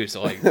watched it too.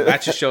 So like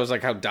that just shows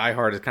like how Die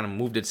Hard has kind of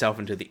moved itself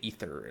into the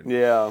ether. And,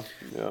 yeah.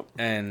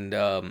 And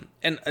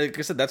like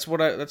I said, that's what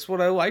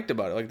I liked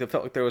about it. Like, it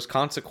felt like there was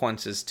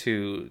consequences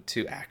to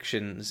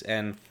actions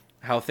and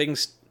how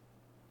things.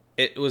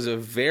 It was a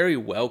very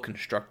well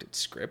constructed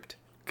script.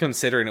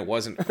 Considering it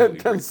wasn't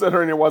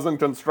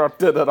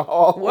constructed at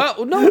all.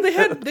 Well, no,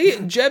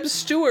 Jeb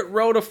Stewart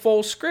wrote a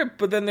full script,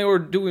 but then they were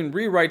doing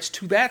rewrites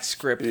to that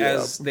script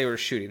as they were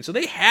shooting. So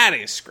they had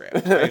a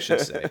script, I should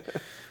say.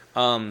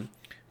 But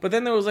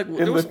then there was like in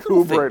the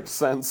Kubrick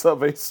sense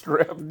of a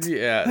script.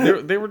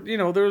 Yeah, there were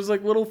there was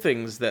like little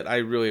things that I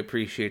really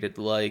appreciated,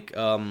 like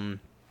there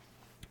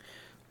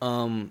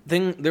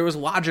was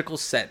logical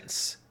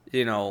sense,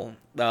 on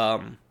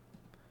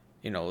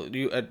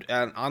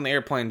the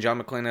airplane,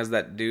 John McClane has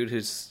that dude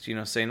who's,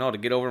 saying, "Oh, to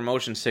get over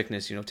motion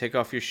sickness, take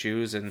off your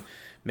shoes and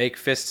make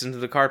fists into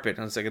the carpet."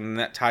 And it's like, and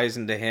that ties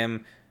into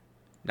him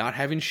not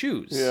having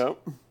shoes. Yeah.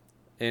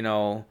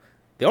 The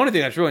only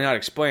thing that's really not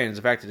explained is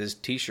the fact that his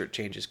t-shirt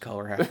changes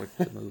color halfway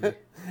through the movie.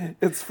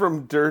 It's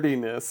from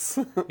dirtiness.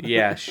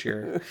 Yeah,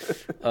 sure.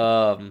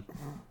 And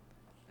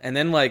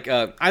then, like,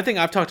 I think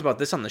I've talked about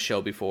this on the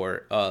show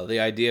before,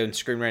 the idea in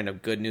screenwriting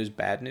of good news,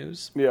 bad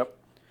news. Yep.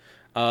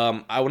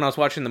 When I was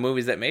watching the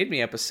Movies That Made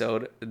Me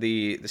episode,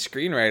 the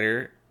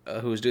screenwriter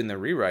who was doing the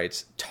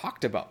rewrites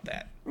talked about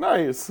that.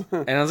 Nice.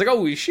 And I was like,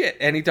 holy shit.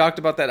 And he talked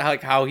about that,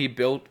 like how he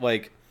built,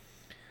 like,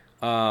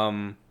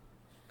 how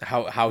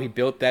he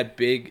built that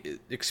big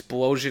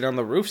explosion on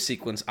the roof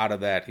sequence out of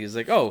that. He's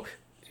like, oh,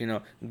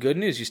 good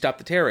news, you stopped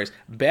the terrorists.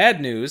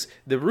 Bad news,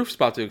 the roof's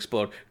about to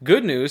explode.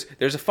 Good news,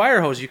 there's a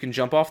fire hose you can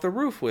jump off the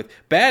roof with.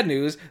 Bad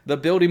news, the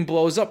building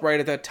blows up right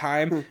at that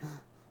time.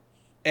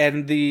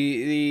 And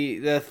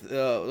the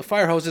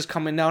fire hose is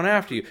coming down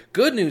after you.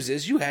 Good news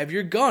is you have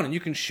your gun and you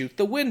can shoot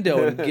the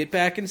window and get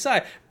back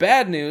inside.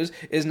 Bad news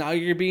is now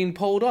you're being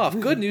pulled off.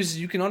 Good news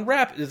is you can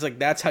unwrap it. It's like,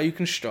 that's how you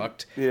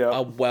construct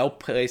a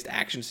well-placed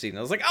action scene.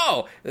 I was like,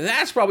 oh,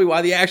 that's probably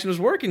why the action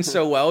was working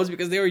so well, is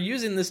because they were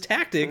using this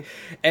tactic,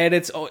 and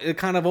it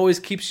kind of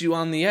always keeps you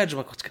on the edge. I'm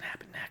like, what's going to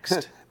happen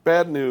next?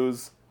 Bad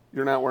news,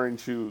 you're not wearing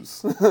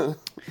shoes.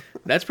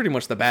 That's pretty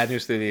much the bad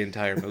news through the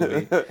entire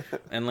movie.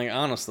 And, like,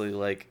 honestly,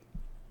 like,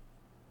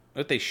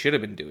 what they should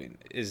have been doing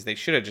is they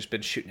should have just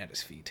been shooting at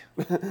his feet.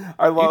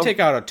 You take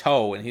out a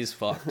toe and he's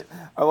fucked.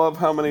 I love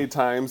how many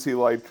times he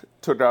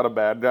took out a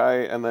bad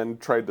guy and then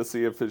tried to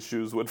see if his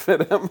shoes would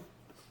fit him.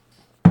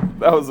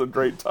 That was a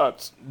great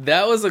touch.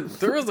 There was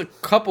a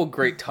couple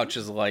great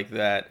touches like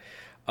that.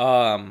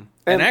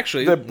 And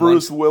actually, that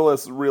Bruce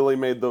Willis really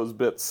made those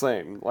bits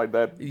sing, like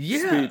that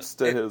Yeah, speaks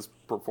to his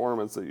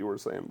performance that you were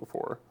saying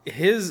before.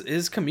 his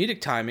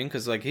comedic timing,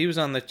 because like he was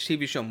on the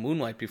TV show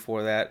Moonlight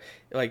before that.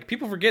 Like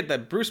people forget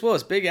that Bruce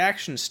Willis, big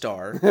action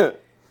star,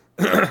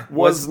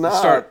 was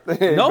not a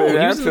big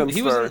action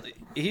star.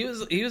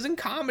 He was in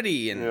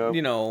comedy, and Yep.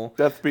 you know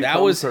Death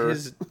that was Becomes Her.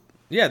 his.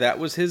 Yeah, that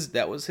was his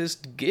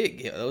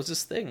gig. Yeah, that was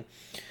his thing.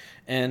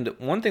 And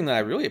one thing that I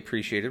really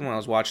appreciated when I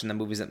was watching the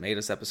Movies That Made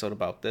Us episode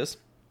about this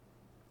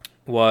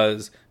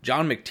was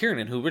John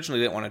McTiernan, who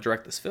originally didn't want to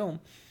direct this film,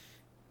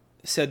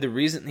 said the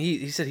reason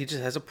he said he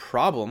just has a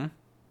problem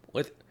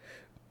with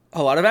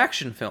a lot of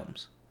action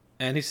films.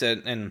 And he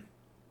said, and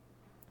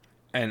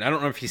I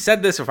don't know if he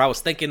said this or if I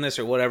was thinking this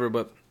or whatever,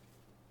 but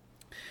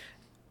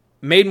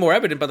made more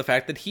evident by the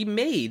fact that he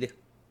made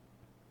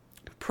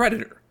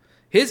Predator.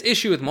 His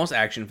issue with most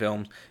action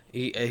films,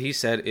 he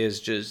said, is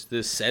just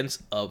this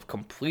sense of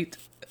complete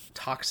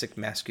toxic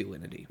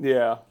masculinity.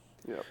 Yeah.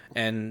 Yep.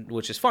 And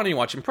which is funny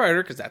watching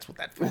Predator because that's what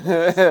that film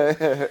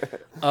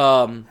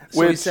is.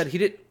 So he said he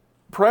did.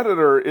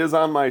 Predator is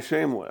on my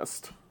shame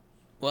list,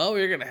 Well,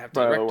 we're gonna have to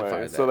by the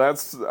rectify way. that.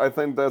 So I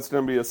think that's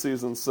going to be a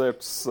season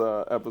 6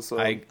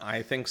 episode.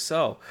 I think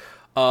so.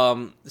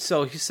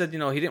 So he said, he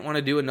didn't want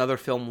to do another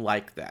film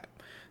like that.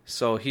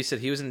 So he said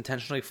he was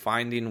intentionally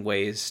finding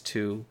ways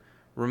to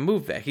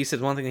remove that. He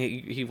said one thing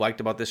he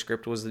liked about this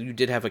script was that you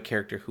did have a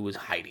character who was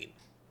hiding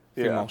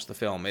through most of the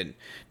film and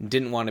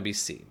didn't want to be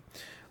seen.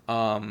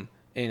 And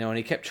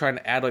he kept trying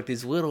to add like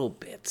these little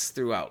bits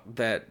throughout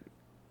that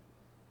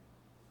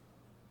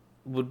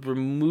would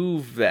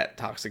remove that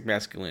toxic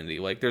masculinity.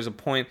 Like there's a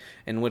point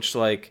in which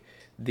like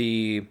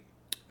the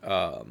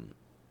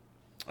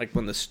like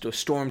when the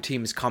storm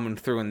team is coming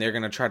through and they're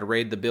going to try to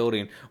raid the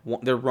building,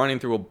 they're running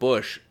through a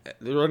bush.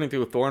 They're running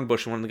through a thorn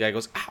bush and one of the guy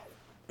goes, ow.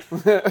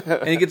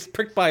 And he gets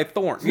pricked by a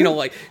thorn.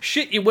 Like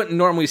shit you wouldn't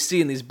normally see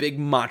in these big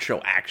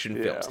macho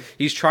action films.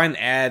 He's trying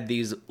to add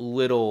these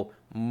little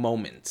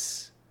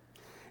moments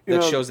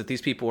that shows that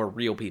these people are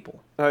real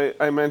people.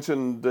 I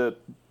mentioned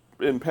it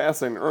in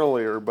passing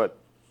earlier, but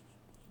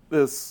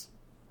this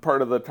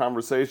part of the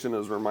conversation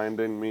is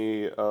reminding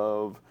me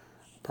of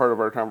part of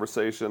our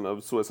conversation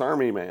of Swiss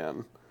Army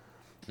Man,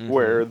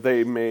 where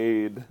they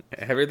made...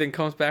 Everything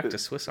comes back to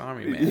Swiss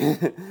Army Man.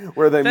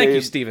 where they Thank made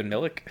you, Stephen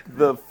Millick.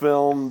 the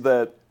film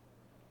that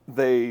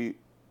they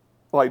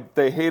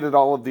hated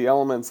all of the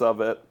elements of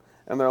it,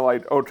 and they're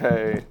like,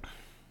 okay,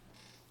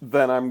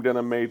 then I'm going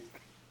to make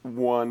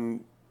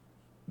one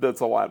that's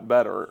a lot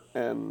better.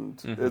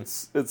 And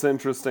it's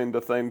interesting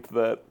to think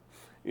that,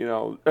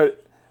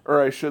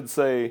 or I should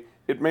say,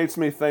 it makes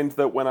me think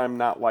that when I'm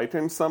not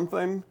liking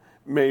something,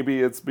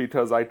 maybe it's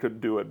because I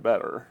could do it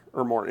better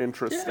or more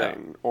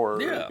interesting, or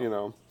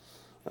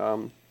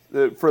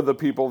for the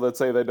people that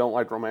say they don't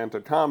like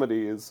romantic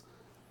comedies,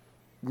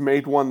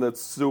 make one that's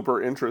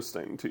super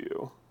interesting to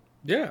you.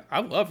 Yeah,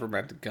 I love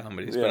romantic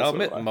comedies, Yeah, but I'll so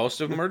admit do I.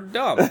 most of them are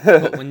dumb.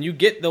 But when you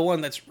get the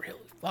one that's really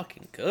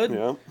fucking good,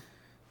 Yeah.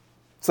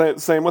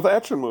 Same with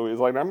action movies.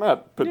 Like, I'm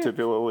not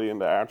particularly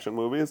into action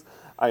movies.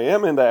 I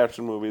am into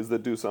action movies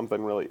that do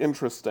something really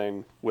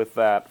interesting with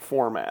that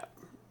format.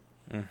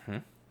 Mm-hmm.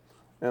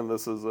 And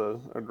this is a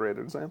great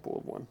example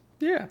of one.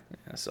 yeah.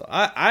 So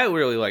I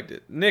really liked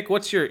it. Nick,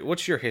 what's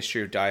your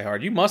history of Die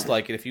Hard? You must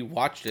like it if you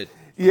watched it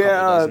a couple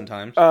dozen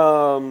times.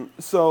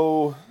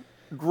 So,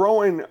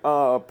 growing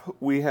up,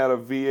 we had a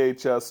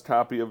VHS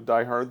copy of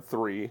Die Hard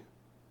 3,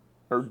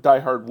 or Die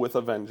Hard with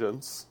a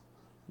Vengeance.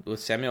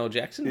 With Samuel L.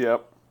 Jackson?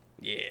 Yep.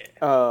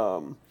 Yeah.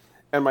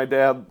 And my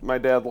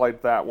dad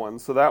liked that one.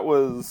 So that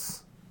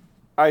was,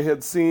 I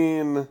had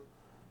seen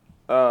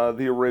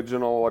the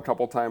original a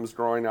couple times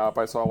growing up.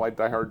 I saw like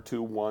Die Hard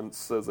 2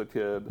 once as a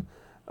kid.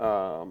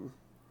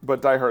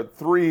 But Die Hard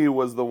 3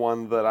 was the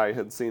one that I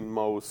had seen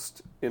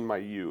most in my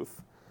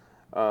youth.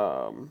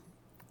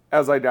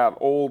 As I got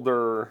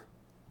older,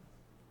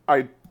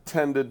 I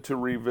tended to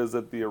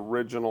revisit the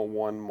original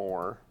one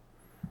more.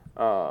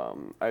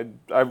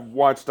 I've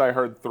watched Die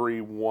Hard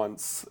 3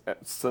 once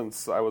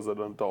since I was an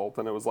adult,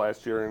 and it was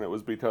last year, and it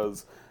was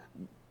because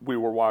we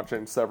were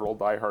watching several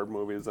Die Hard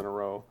movies in a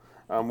row.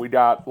 We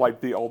got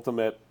like the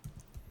ultimate,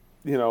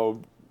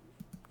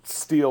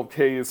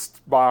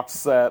 steel-cased box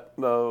set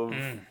of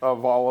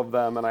all of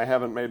them, and I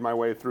haven't made my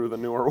way through the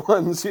newer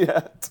ones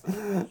yet.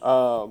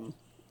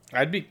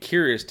 I'd be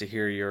curious to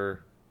hear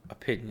your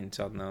opinions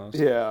on those.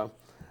 Yeah.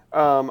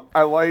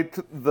 I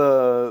liked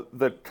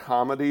the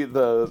comedy of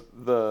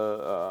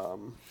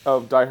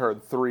Die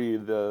Hard 3,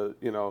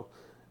 the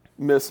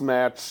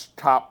mismatched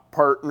top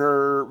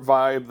partner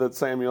vibe that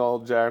Samuel L.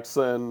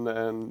 Jackson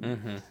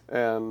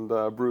and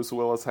Bruce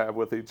Willis have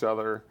with each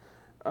other.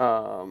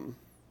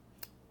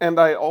 And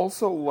I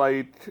also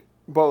liked,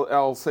 both,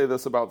 I'll say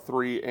this about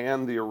 3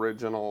 and the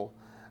original,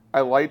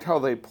 I liked how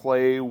they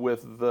play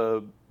with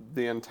the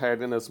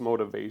antagonist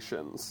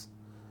motivations.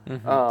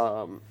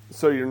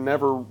 So you're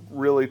never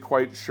really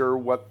quite sure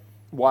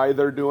why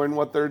they're doing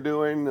what they're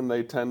doing, and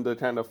they tend to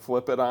kind of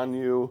flip it on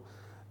you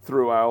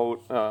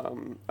throughout.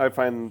 I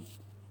find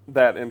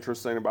that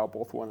interesting about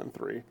both 1 and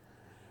 3.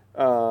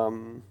 But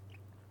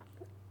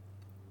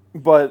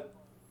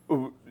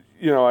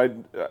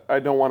I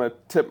don't want to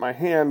tip my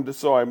hand,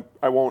 so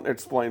I won't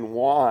explain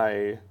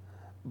why.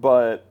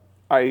 But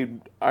I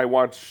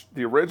watch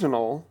the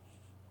original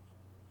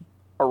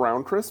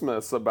around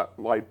Christmas, about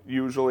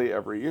usually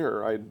every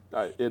year.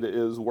 It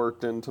is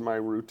worked into my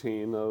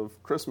routine of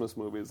Christmas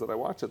movies that I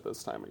watch at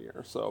this time of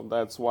year. So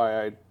that's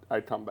why I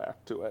come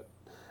back to it.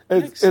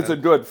 It's a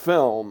good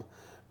film,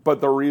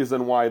 but the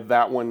reason why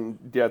that one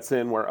gets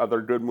in where other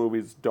good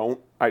movies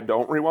I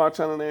don't rewatch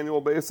on an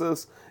annual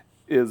basis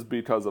is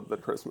because of the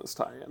Christmas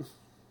tie-in.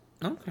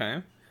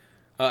 Okay.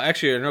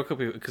 Actually, I know a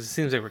couple, because it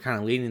seems like we're kind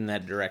of leaning in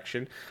that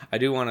direction. I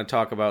do want to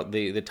talk about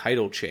the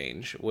title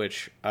change,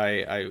 which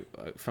I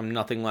from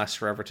Nothing Lasts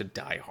Forever to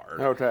Die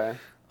Hard. Okay.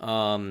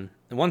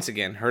 Once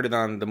again, heard it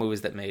on The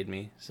Movies That Made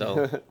Me.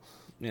 So,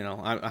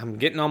 I'm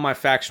getting all my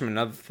facts from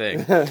another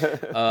thing.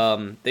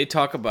 They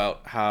talk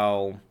about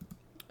how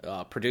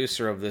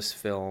producer of this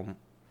film,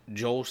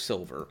 Joel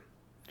Silver,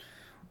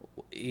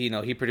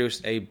 he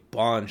produced a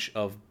bunch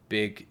of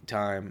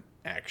big-time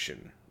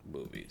action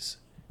movies.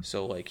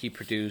 So, he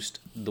produced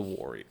The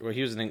Warrior. Well,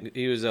 he was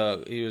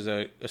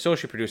a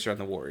associate producer on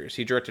The Warriors.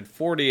 He directed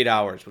 48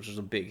 Hours, which was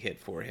a big hit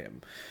for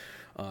him.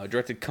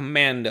 Directed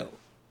Commando.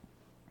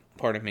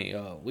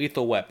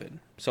 Lethal Weapon,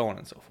 so on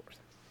and so forth.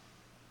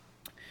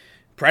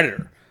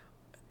 Predator,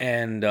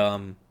 and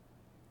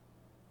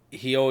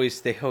they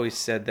always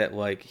said that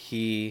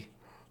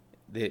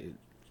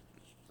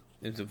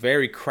it's a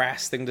very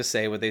crass thing to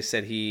say, but they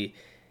said he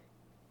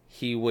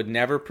would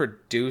never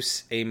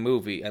produce a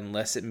movie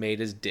unless it made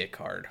his dick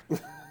hard.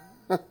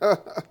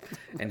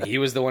 And he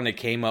was the one that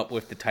came up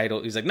with the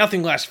title. He's like,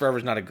 Nothing Lasts Forever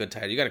is not a good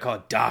title. You got to call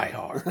it Die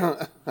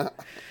Hard.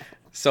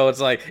 So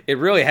it's it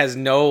really has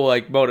no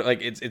motive.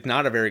 It's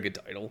not a very good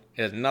title.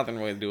 It has nothing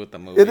really to do with the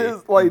movie. It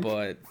is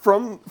but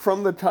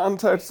from the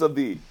context of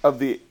the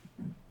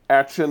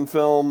action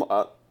film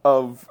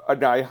of a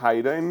guy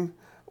hiding,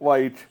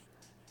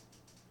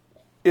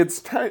 it's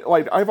kind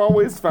I've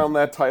always found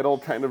that title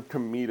kind of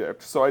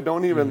comedic. So I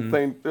don't even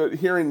think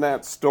hearing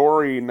that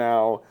story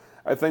now,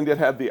 I think it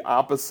had the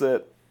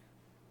opposite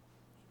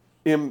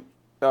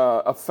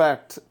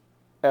effect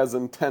as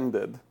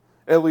intended,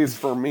 at least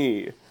for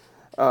me.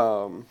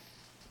 And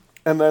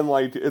then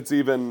it's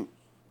even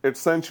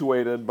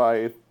accentuated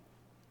by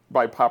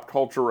pop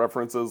culture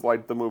references,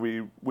 like the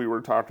movie we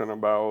were talking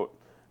about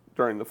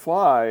during the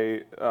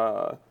Fly,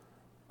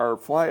 our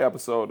Fly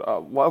episode,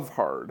 Love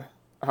Hard.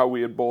 How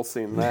we had both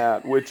seen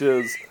that, which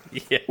is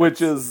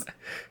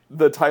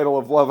the title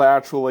of Love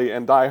Actually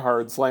and Die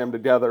Hard slammed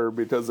together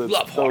because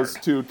it's those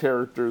two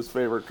characters'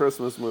 favorite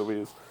Christmas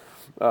movies.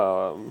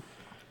 And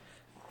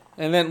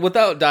then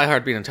without Die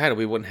Hard being a title,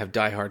 we wouldn't have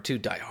Die Hard 2,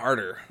 Die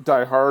Harder.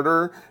 Die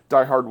Harder,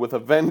 Die Hard with a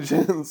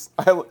Vengeance.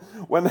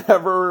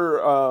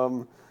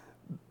 Whenever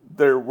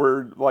there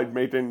were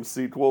making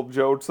sequel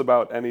jokes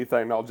about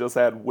anything, I'll just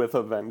add with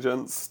a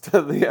vengeance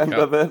to the end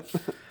of it.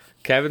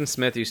 Kevin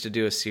Smith used to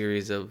do a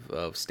series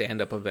of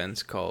stand-up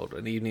events called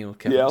An Evening with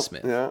Kevin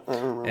Smith. Yeah, I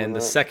remember and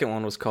the second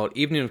one was called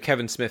Evening with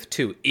Kevin Smith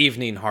 2,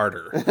 Evening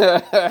Harder.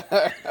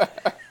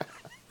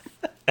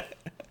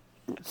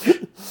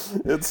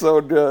 It's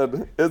so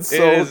good. It's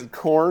so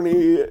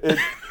corny.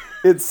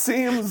 It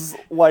seems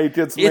like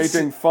it's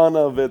making fun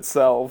of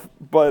itself,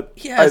 but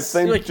yes,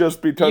 I think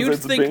just because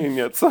it's being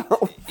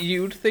itself.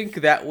 You'd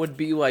think that would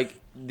be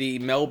the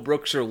Mel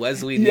Brooks or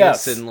Leslie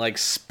Nielsen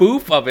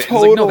spoof of it.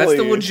 Totally. It's no, that's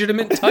the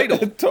legitimate title.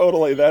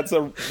 Totally, that's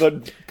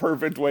the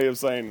perfect way of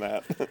saying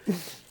that.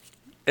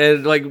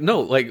 And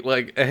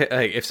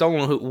if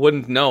someone who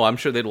wouldn't know, I'm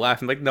sure they'd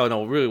laugh and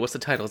no, really, what's the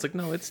title? It's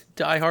no, it's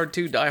Die Hard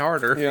 2, Die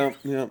Harder.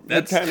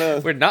 Yeah.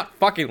 We're not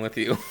fucking with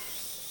you.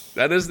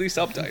 That is the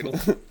subtitle.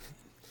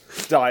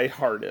 Die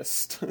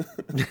Hardest.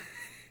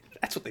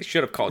 That's what they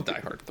should have called Die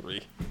Hard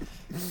 3.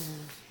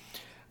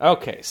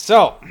 Okay,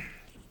 so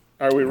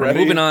are we ready?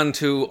 Moving on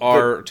to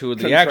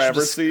the actual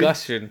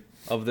discussion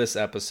of this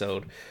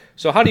episode.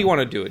 So how do you want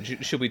to do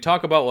it? Should we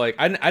talk about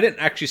I didn't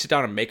actually sit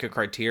down and make a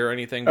criteria or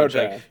anything. But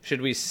okay.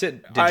 Should we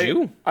sit? Did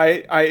you?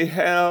 I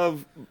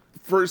have.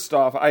 First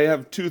off, I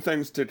have two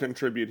things to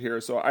contribute here.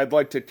 So I'd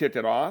like to kick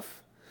it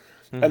off,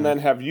 and then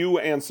have you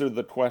answer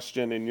the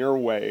question in your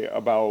way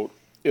about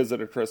is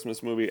it a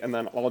Christmas movie, and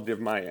then I'll give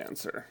my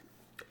answer.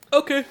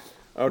 Okay.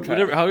 However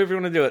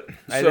you want to do it.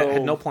 I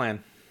had no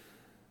plan.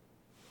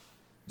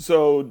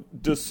 So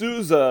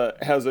D'Souza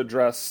has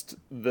addressed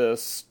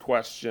this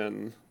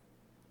question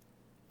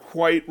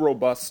quite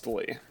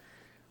robustly,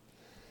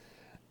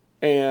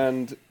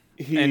 and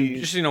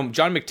just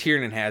John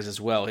McTiernan has as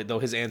well, though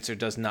his answer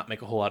does not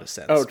make a whole lot of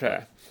sense.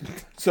 Okay,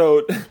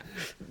 so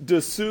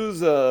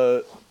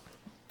D'Souza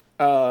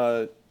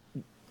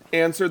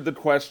answered the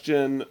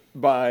question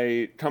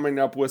by coming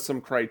up with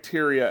some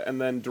criteria and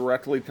then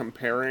directly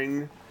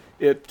comparing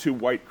it to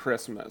White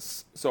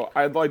Christmas. So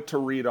I'd like to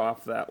read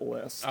off that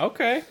list.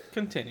 Okay,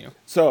 continue.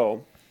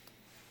 So,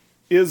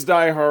 is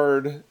Die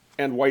Hard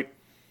and White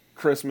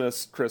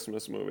Christmas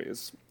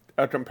movies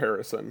a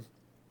comparison?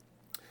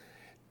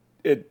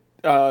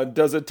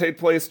 Does it take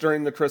place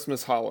during the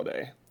Christmas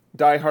holiday?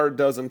 Die Hard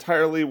does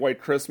entirely,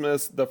 White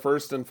Christmas, the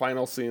first and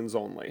final scenes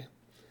only.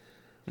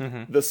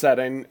 The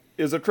setting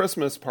is a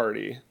Christmas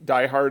party.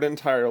 Die Hard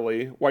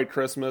entirely, White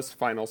Christmas,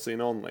 final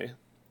scene only.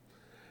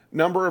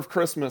 Number of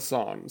Christmas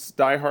songs.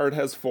 Die Hard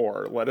has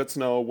 4. Let It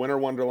Snow, Winter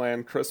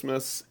Wonderland,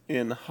 Christmas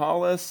in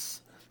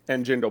Hollis,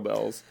 and Jingle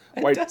Bells.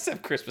 It does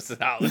have Christmas in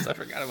Hollis. I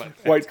forgot about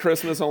that. White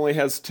Christmas only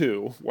has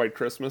 2. White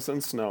Christmas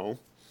and Snow.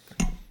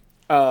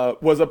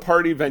 Was a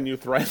party venue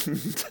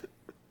threatened?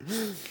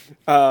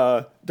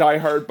 Die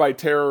Hard by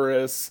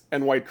terrorists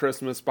and White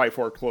Christmas by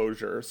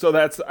foreclosure. So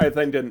that's, I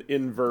think, an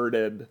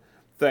inverted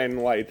thing.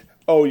 Like,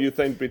 oh, you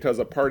think because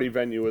a party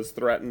venue is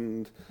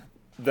threatened,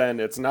 then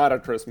it's not a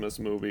Christmas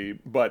movie.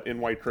 But in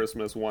White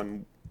Christmas,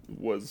 one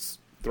was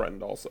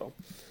threatened also.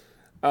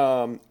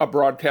 A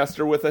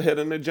broadcaster with a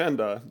hidden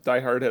agenda. Die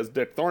Hard has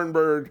Dick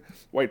Thornburg.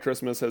 White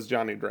Christmas has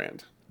Johnny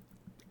Grant.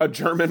 A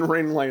German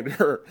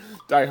ringleader.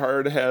 Die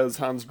Hard has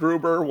Hans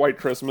Gruber. White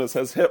Christmas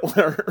has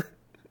Hitler.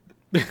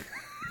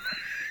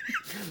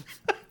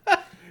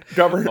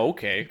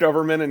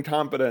 Government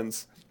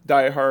incompetence.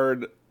 Die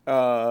Hard,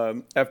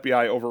 FBI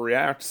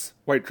overreacts.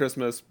 White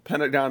Christmas,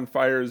 Pentagon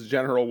fires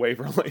General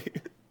Waverly.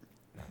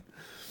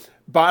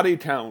 Body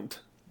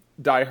count.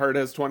 Die Hard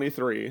has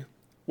 23.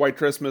 White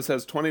Christmas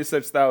has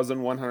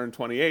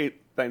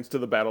 26,128, thanks to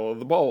the Battle of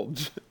the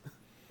Bulge.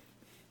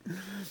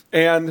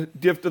 And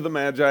Gift of the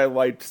Magi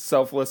liked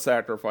selfless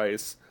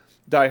sacrifice.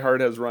 Die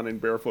Hard has Running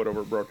Barefoot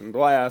Over Broken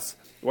Glass.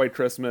 White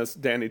Christmas,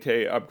 Danny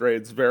Kaye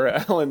upgrades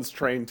Vera Ellen's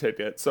train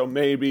ticket. So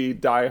maybe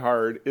Die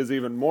Hard is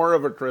even more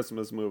of a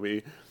Christmas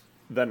movie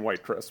than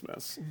White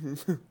Christmas.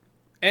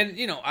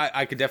 And,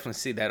 I could definitely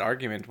see that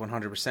argument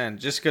 100%.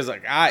 Just because,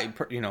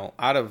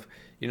 out of,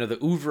 the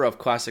oeuvre of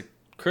classic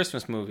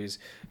Christmas movies,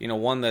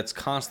 one that's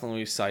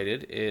constantly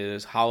cited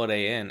is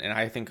Holiday Inn. And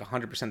I think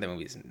 100% that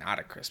movie is not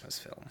a Christmas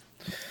film.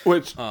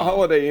 Which,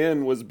 Holiday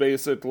Inn was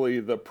basically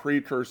the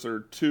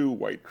precursor to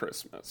White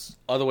Christmas.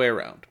 Other way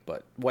around.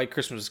 But White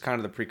Christmas is kind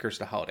of the precursor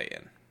to Holiday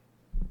Inn.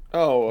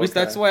 Oh, okay. At least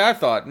that's the way I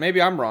thought.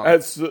 Maybe I'm wrong.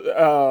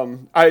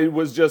 I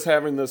was just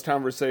having this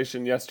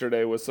conversation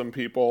yesterday with some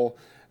people.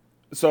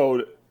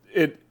 So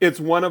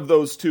it's one of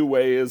those two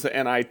ways,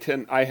 and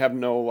I have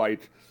no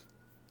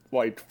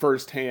like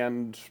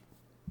firsthand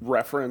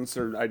reference,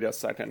 or I guess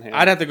secondhand.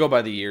 I'd have to go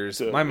by the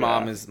years. My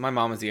mom is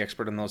the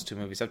expert in those two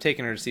movies. I've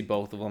taken her to see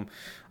both of them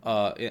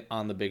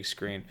on the big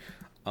screen.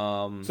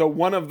 So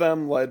one of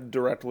them led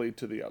directly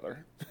to the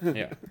other.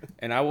 Yeah,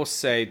 and I will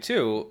say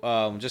too,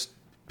 just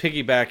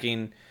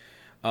piggybacking.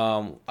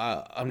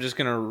 I'm just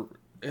gonna,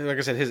 like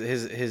I said,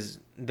 his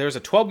there's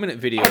a 12-minute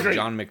video of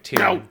John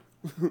McTiernan.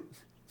 No.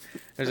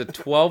 There's a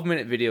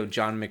 12-minute video of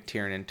John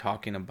McTiernan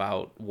talking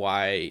about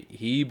why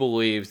he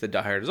believes that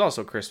Die Hard is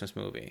also a Christmas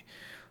movie.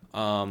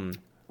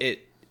 It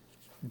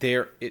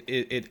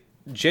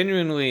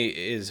genuinely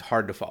is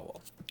hard to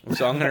follow.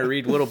 So I'm going to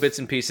read little bits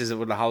and pieces of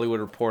what the Hollywood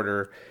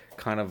Reporter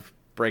kind of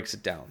breaks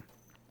it down.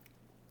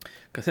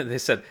 Because they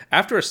said,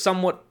 after a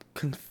somewhat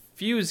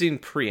confusing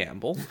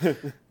preamble,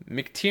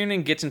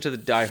 McTiernan gets into the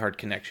Die Hard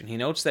connection. He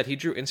notes that he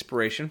drew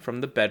inspiration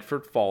from the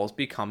Bedford Falls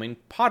becoming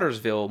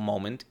Pottersville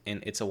moment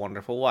in It's a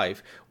Wonderful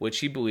Life, which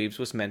he believes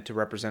was meant to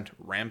represent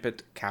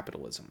rampant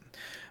capitalism.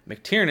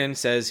 McTiernan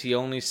says he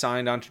only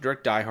signed on to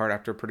direct Die Hard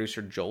after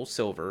producer Joel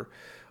Silver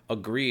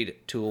agreed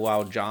to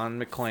allow John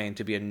McClane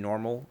to be a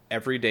normal,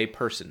 everyday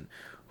person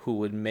who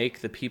would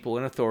make the people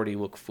in authority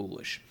look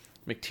foolish.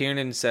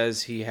 McTiernan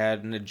says he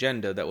had an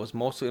agenda that was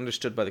mostly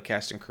understood by the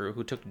cast and crew,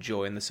 who took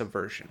joy in the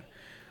subversion.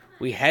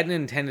 We hadn't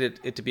intended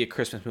it to be a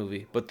Christmas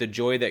movie, but the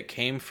joy that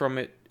came from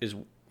it is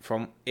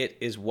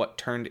what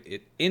turned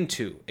it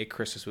into a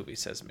Christmas movie,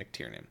 says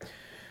McTiernan.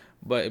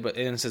 But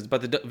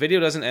the video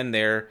doesn't end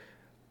there.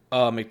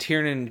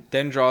 McTiernan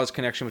then draws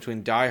connection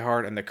between Die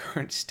Hard and the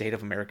current state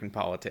of American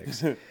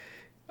politics,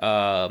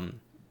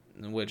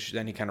 which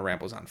then he kind of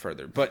rambles on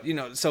further. But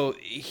so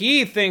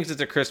he thinks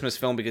it's a Christmas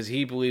film because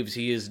he believes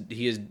he is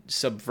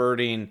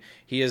subverting,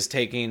 he is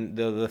taking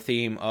the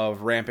theme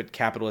of rampant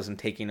capitalism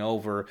taking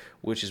over,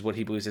 which is what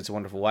he believes It's a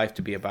Wonderful Life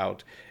to be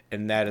about,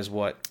 and that is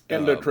what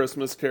and A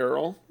Christmas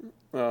Carol.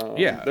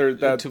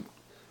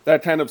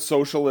 That kind of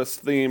socialist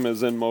theme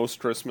is in most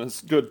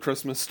good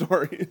Christmas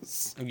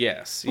stories.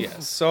 Yes.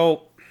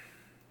 So,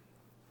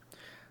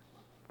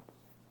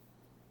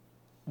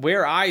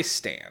 where I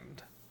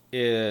stand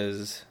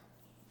is,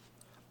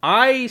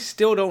 I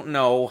still don't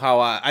know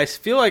how I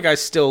feel like I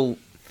still...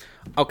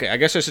 Okay, I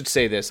guess I should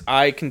say this.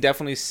 I can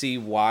definitely see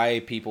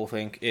why people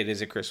think it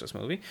is a Christmas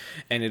movie,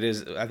 and it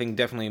is, I think,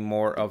 definitely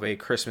more of a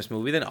Christmas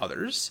movie than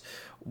others,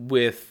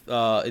 with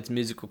its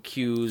musical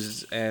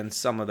cues and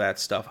some of that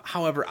stuff.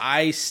 However,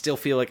 I still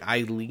feel like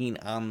I lean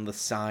on the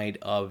side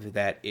of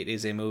that it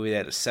is a movie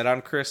that is set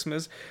on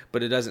Christmas,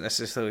 but it doesn't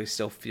necessarily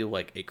still feel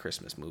like a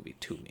Christmas movie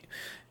to me.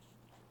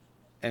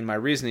 And my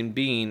reasoning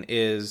being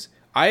is,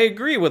 I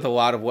agree with a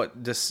lot of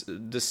what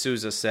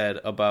D'Souza said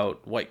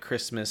about White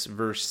Christmas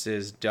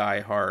versus Die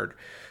Hard,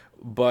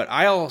 but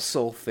I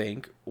also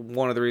think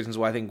one of the reasons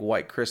why I think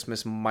White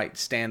Christmas might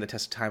stand the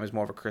test of time as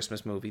more of a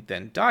Christmas movie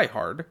than Die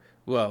Hard,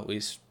 well, at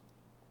least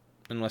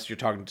unless you're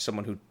talking to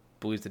someone who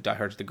believes that Die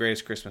Hard is the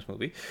greatest Christmas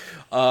movie,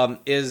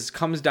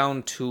 comes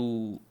down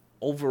to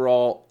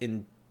overall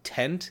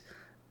intent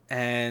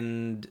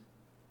and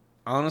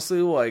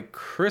honestly, like,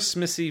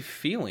 Christmassy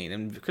feeling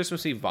and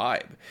Christmassy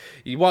vibe.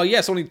 While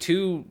yes, only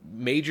 2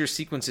 major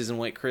sequences in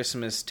White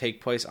Christmas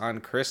take place on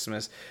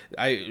Christmas.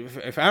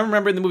 If I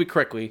remember the movie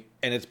correctly,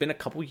 and it's been a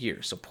couple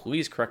years, so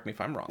please correct me if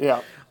I'm wrong.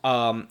 Yeah.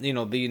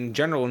 The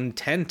general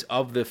intent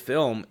of the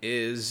film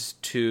is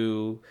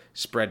to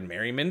spread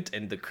merriment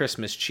and the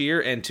Christmas cheer,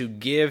 and to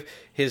give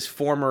his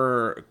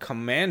former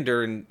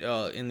commander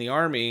in the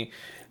army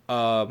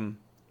a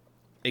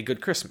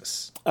good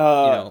Christmas.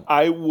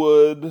 I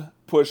would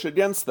push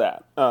against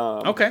that.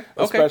 Okay.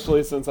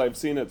 Especially since I've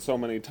seen it so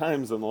many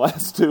times in the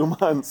last 2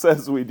 months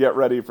as we get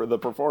ready for the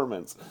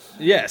performance.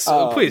 Yes,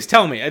 please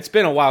tell me. It's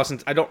been a while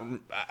since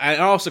I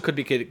also could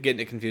be getting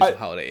it confused with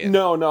Holiday Inn.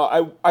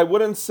 No, I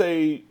wouldn't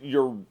say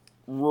you're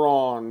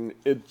wrong.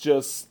 It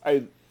just,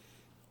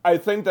 I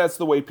think that's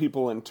the way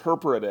people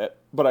interpret it,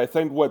 but I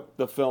think what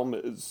the film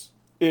is,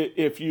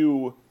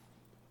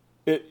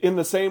 in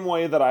the same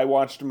way that I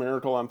watched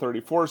Miracle on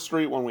 34th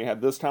Street when we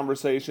had this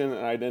conversation,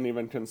 and I didn't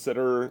even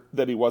consider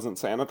that he wasn't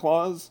Santa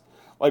Claus,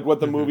 like what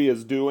the movie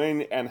is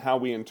doing and how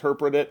we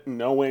interpret it,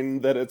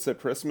 knowing that it's a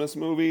Christmas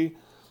movie.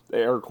 The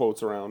air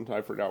quotes around.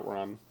 I forgot we're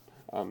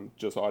on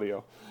just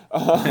audio.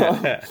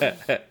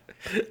 I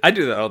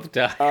do that all the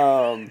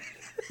time.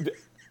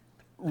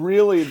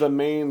 Really, the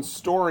main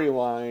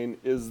storyline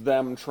is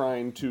them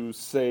trying to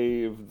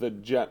save the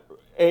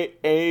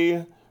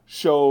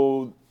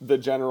show the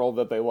general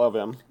that they love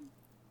him,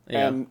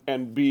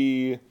 and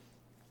B,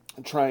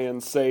 try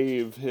and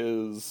save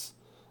his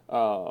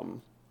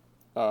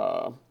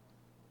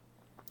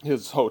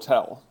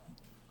hotel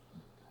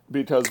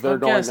because they're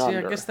going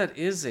under. Yeah, I guess that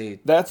is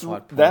that's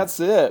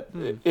it.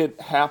 It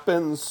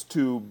happens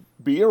to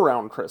be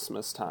around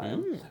Christmas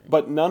time,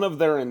 but none of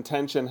their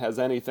intention has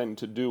anything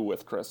to do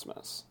with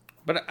Christmas.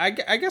 But I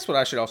guess what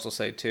I should also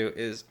say, too,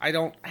 is I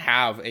don't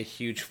have a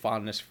huge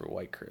fondness for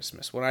White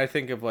Christmas. When I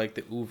think of, like,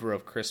 the oeuvre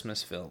of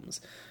Christmas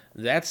films,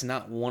 that's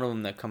not one of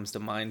them that comes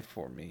to mind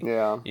for me.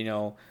 Yeah.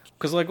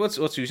 Because, like,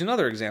 let's use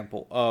another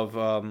example of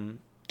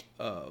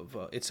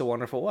It's a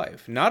Wonderful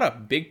Life. Not a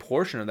big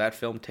portion of that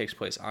film takes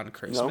place on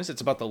Christmas. Nope.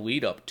 It's about the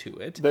lead up to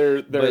it.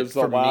 There's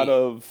a lot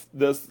of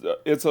this.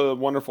 It's a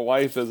Wonderful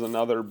Life is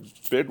another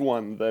big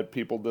one that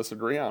people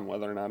disagree on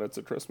whether or not it's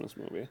a Christmas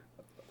movie.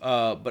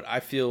 But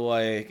I feel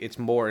like it's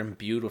more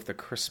imbued with the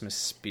Christmas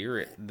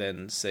spirit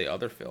than, say,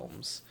 other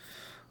films.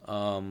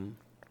 For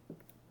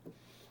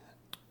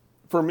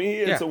me,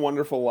 It's a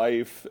Wonderful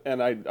Life,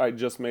 and I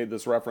just made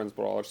this reference,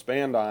 but I'll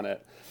expand on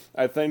it.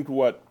 I think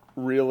what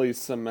really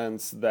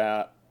cements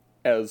that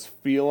as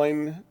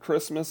feeling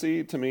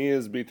Christmassy to me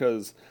is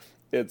because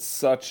it's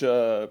such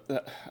a...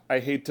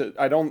 I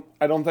don't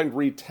think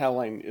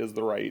retelling is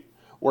the right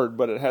word,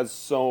 but it has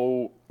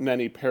so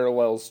many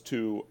parallels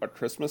to A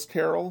Christmas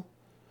Carol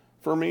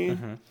for me,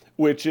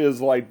 which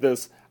is like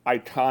this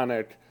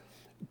iconic,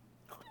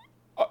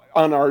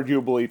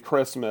 unarguably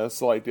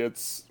Christmas. Like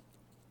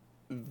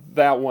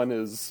that one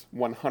is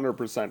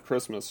 100%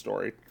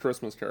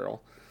 Christmas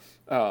Carol.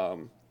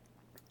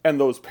 And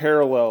those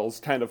parallels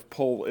kind of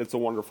pull It's a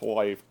Wonderful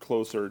Life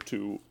closer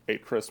to a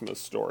Christmas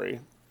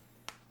story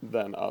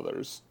than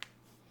others.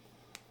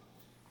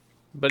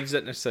 But is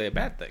that necessarily a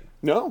bad thing?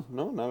 No,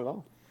 not at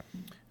all.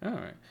 All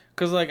right.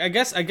 Because, like, I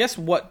guess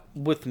what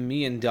with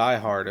me and Die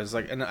Hard is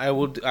like, and I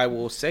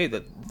will say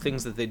that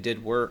things that they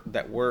did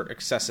were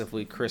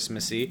excessively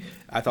Christmassy.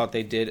 I thought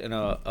they did in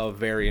a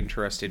very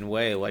interesting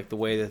way, like the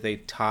way that they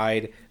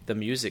tied the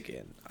music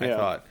in. I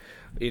thought,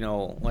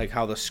 like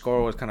how the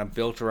score was kind of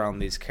built around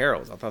these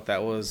carols. I thought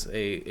that was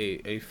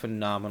a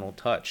phenomenal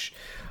touch.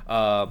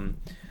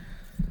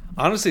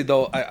 Honestly,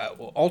 though,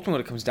 ultimately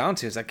what it comes down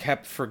to is I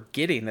kept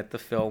forgetting that the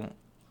film,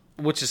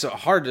 which is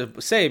hard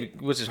to say,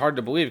 which is hard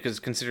to believe, because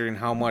considering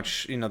how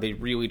much they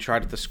really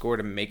tried at the score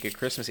to make it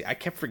Christmassy, I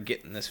kept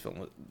forgetting this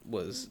film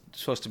was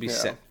supposed to be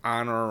set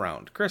on or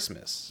around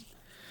Christmas.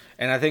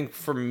 And I think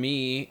for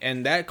me,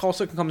 and that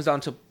also comes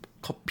down to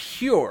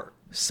pure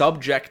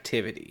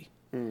subjectivity.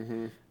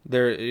 Mm-hmm.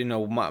 There,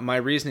 my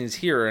reasonings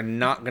here are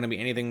not going to be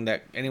anything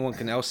that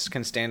anyone else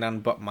can stand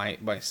on but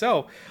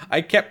myself.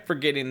 I kept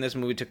forgetting this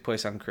movie took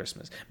place on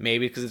Christmas.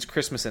 Maybe because it's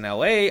Christmas in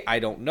L.A. I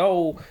don't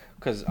know,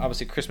 because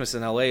obviously Christmas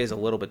in L.A. is a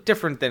little bit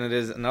different than it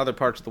is in other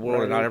parts of the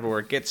world, and not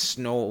everywhere gets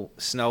snow.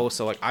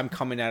 So, like, I'm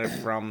coming at it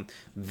from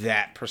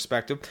that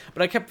perspective.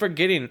 But I kept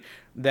forgetting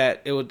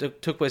that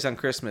it took place on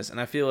Christmas,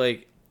 and I feel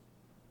like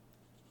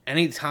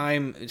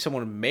anytime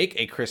someone would make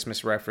a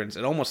Christmas reference,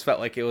 it almost felt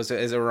like it was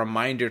as a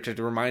reminder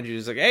to remind you,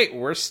 it's like, hey,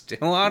 we're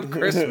still on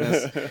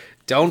Christmas.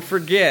 Don't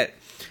forget.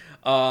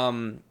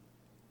 And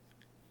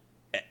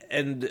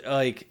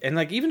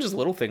even just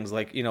little things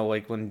like,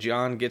 like when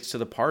John gets to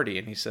the party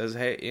and he says,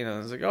 hey,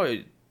 it's like, oh,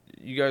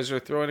 you guys are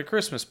throwing a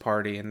Christmas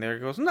party. And there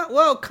goes, not,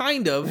 well,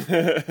 kind of.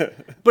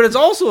 But it's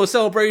also a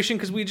celebration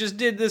because we just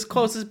did this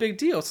closest big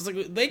deal. So it's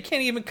like, they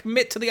can't even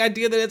commit to the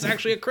idea that it's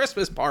actually a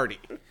Christmas party.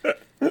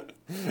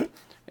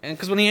 And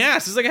because when he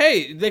asked, it's like,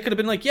 hey, they could have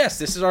been like, yes,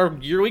 this is our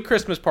yearly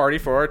Christmas party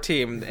for our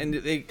team.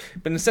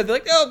 But instead they're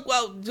like, oh,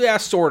 well, yeah,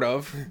 sort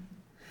of.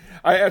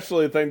 I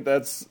actually think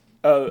that's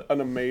an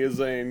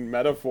amazing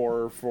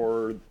metaphor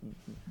for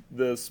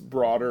this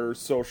broader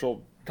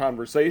social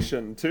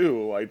conversation,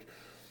 too. Like,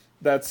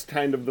 that's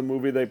kind of the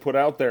movie they put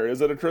out there.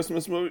 Is it a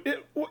Christmas movie?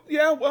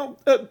 Yeah, well,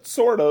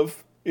 sort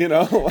of, you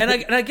know? And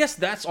I guess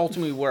that's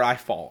ultimately where I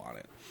fall on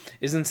it.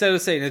 Is instead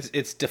of saying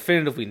it's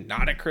definitively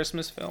not a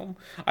Christmas film,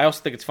 I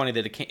also think it's funny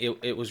that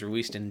it was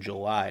released in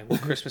July.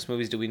 What Christmas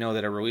movies do we know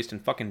that are released in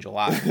fucking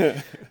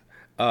July?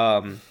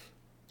 I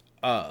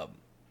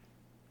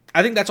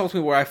think that's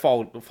ultimately where I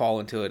fall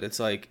into it. It's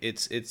like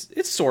it's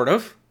sort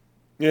of,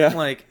 Yeah.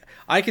 Like,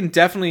 I can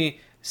definitely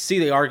see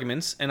the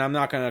arguments, and I'm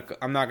not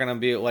gonna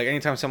be like,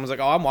 anytime someone's like,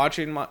 oh, I'm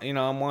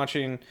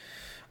watching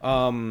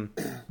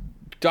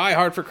Die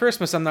Hard for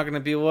Christmas, I'm not going to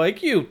be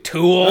like, you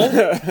tool.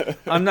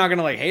 I'm not going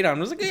to like hate on him.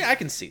 I was like, yeah, I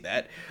can see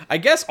that. I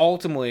guess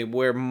ultimately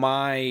where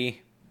and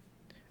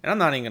I'm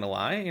not even going to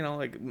lie, you know,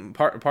 like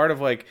part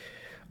of like,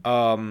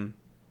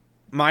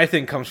 my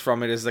thing comes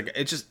from it is like,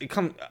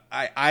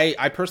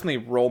 I personally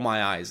roll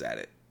my eyes at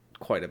it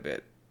quite a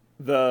bit.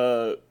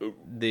 The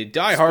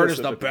Die Hard is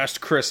the best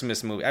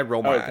Christmas movie. I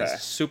roll my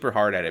eyes super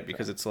hard at it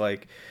because it's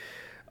like,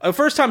 the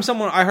first time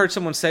I heard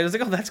someone say it, I was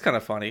like, oh, that's kind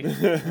of funny.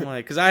 I'm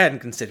like, because I hadn't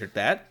considered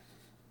that.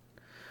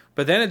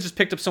 But then it just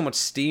picked up so much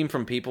steam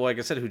from people, like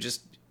I said, who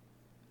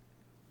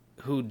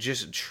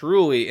just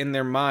truly in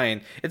their mind,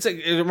 it's like,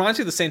 it reminds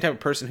me of the same type of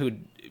person who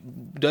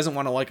doesn't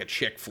want to like a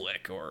chick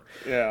flick or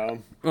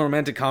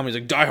romantic comedies.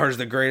 Like, Die Hard is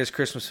the greatest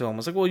Christmas film. I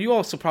was like, well, you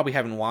also probably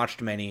haven't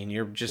watched many, and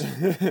you're just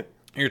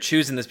you're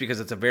choosing this because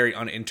it's a very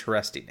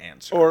uninteresting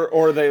answer.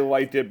 Or they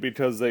liked it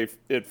because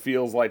it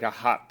feels like a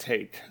hot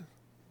take.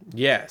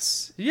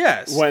 Yes.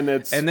 When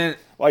it's and then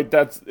like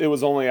it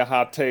was only a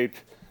hot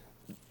take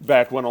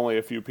back when only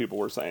a few people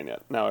were saying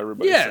it. Now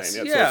everybody's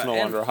saying it, so it's no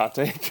longer a hot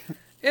take.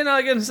 And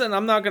like I said,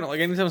 I'm not gonna like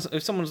anytime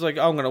if someone's like,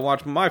 oh, I'm gonna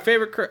watch my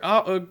favorite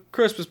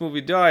Christmas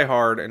movie, Die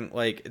Hard, and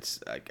like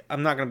it's like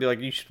I'm not gonna be like,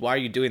 why are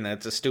you doing that?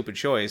 It's a stupid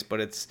choice, but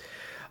it's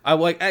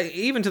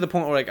even to the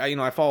point where like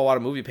I follow a lot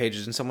of movie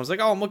pages, and someone's like,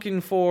 oh, I'm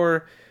looking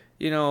for.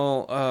 Me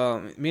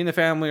and the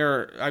family,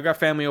 or I got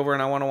family over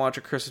and I want to watch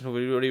a Christmas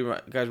movie. What do you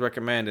guys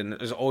recommend? And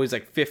there's always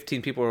like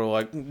 15 people who are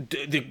like,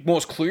 the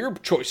most clear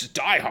choice is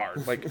Die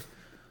Hard. Like,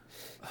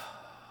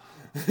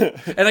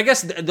 and I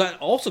guess that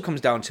also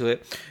comes down to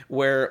it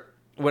where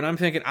when I'm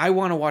thinking I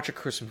want to watch a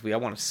Christmas movie, I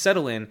want to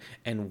settle in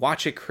and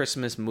watch a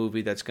Christmas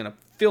movie that's going to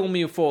fill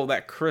me full of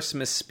that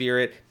Christmas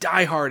spirit.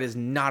 Die Hard is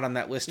not on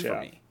that list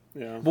for me.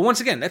 Yeah. But once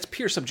again, that's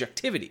pure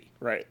subjectivity.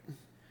 Right.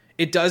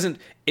 It doesn't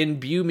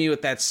imbue me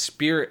with that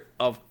spirit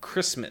of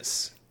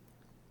Christmas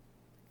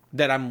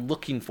that I'm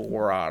looking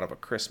for out of a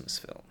Christmas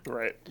film.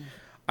 Right.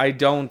 I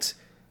don't,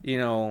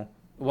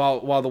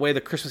 while the way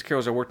the Christmas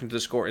carols are worked into the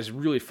score is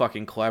really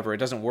fucking clever, it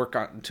doesn't work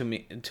to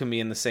me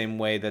in the same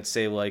way that,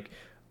 say, like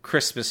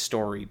Christmas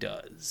Story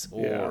does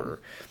or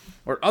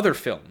other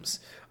films.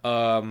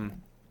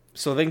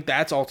 So I think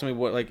that's ultimately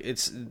what, like,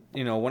 it's,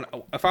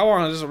 if I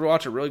want to just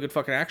watch a really good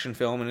fucking action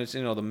film and it's,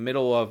 the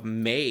middle of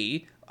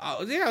May,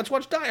 let's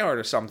watch Die Hard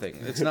or something.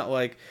 It's not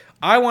like,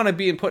 I want to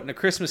be put in a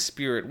Christmas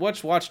spirit.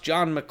 Let's watch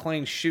John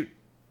McClane shoot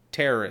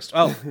terrorists.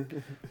 Oh,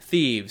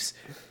 thieves.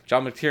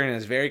 John McTiernan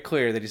is very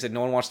clear that he said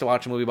no one wants to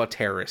watch a movie about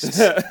terrorists.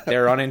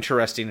 They're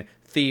uninteresting.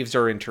 Thieves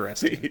are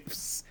interesting.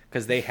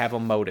 Because they have a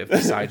motive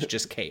besides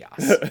just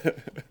chaos.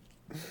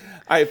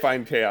 I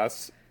find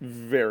chaos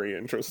very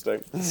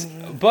interesting.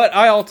 But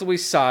I ultimately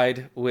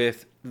side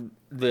with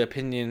the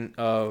opinion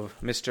of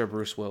Mr.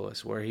 Bruce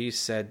Willis, where he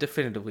said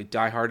definitively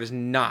Die Hard is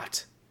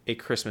not a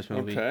Christmas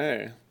movie.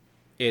 Okay.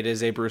 It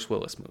is a Bruce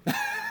Willis movie.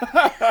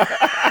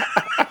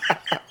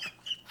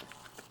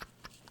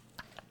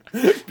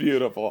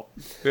 Beautiful.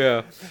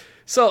 Yeah.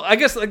 So I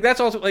guess like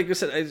that's also, like I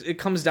said, it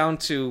comes down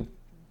to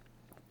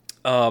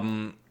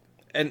and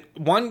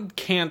one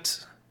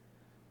can't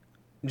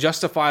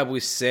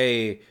justifiably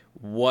say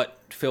what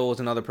fills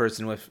another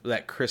person with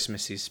that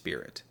Christmassy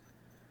spirit.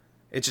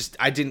 It's just,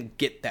 I didn't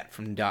get that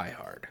from Die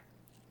Hard.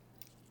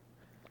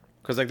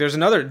 Because, like, there's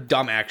another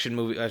dumb action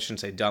movie. I shouldn't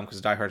say dumb, because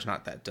Die Hard's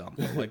not that dumb.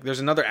 But, like, there's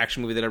another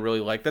action movie that I really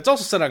like that's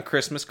also set on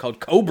Christmas called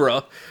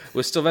Cobra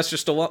with Sylvester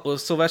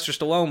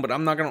Stallone. But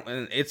I'm not going to...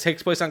 And it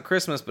takes place on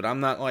Christmas, but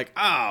I'm not like,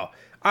 oh,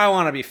 I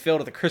want to be filled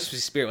with the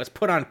Christmassy spirit. Let's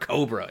put on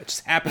Cobra. It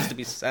just happens to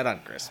be set on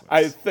Christmas.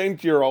 I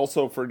think you're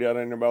also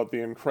forgetting about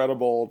the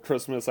incredible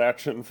Christmas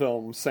action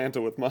film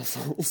Santa with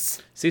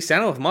Muscles. See,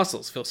 Santa with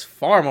Muscles feels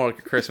far more like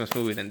a Christmas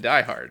movie than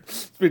Die Hard.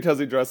 Because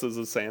he dresses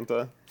as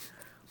Santa.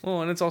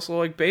 Well, and it's also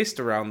like based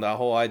around the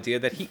whole idea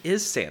that he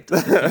is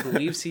Santa. He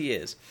believes he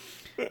is.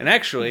 And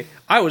actually,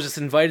 I was just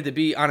invited to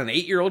be on an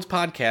 8-year-old's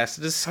podcast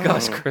to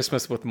discuss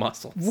Christmas with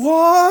Muscles.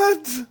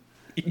 What?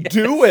 Yes.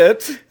 Do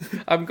it.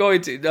 I'm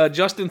going to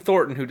Justin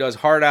Thornton, who does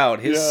Hard Out.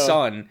 His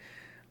son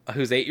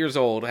who's 8 years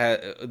old,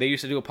 they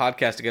used to do a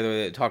podcast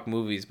together that talked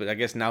movies, but I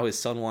guess now his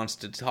son wants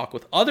to talk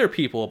with other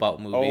people about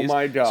movies. Oh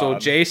my God. So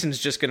Jason's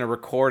just going to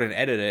record and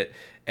edit it,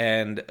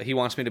 and he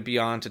wants me to be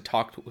on to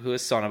talk to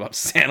his son about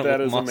Santa That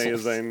with is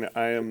muscles.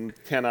 amazing.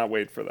 Cannot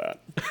wait for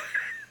that.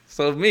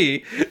 So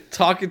me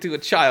talking to a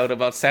child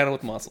about Santa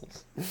with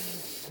muscles.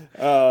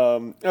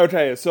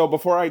 Okay, so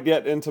before I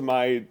get into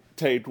my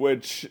take,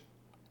 which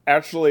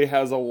actually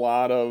has a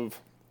lot of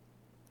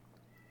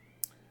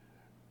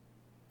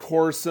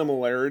core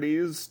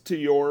similarities to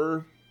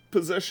your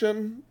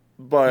position,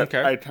 but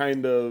Okay. I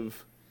kind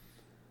of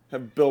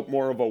have built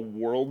more of a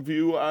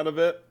worldview out of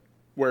it,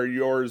 where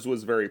yours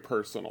was very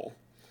personal.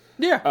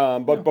 Yeah.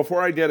 But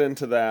before I get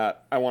into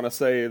that, I want to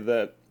say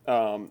that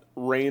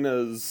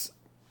Raina's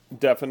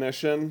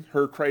definition,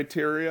 her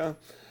criteria,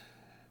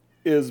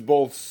 is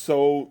both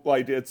so,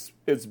 like, it's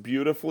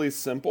beautifully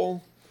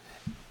simple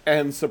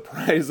and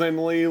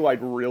surprisingly, like,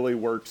 really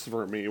works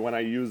for me. When I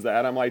use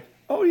that, I'm like,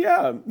 oh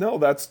yeah, no,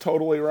 that's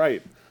totally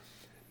right.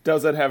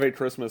 Does it have a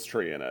Christmas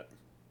tree in it?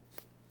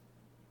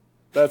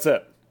 That's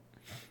it.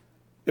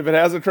 If it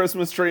has a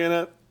Christmas tree in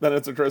it, then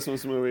it's a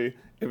Christmas movie.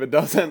 If it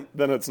doesn't,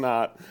 then it's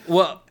not.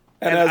 Well,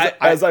 And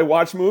as I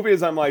watch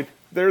movies, I'm like,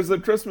 there's a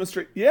Christmas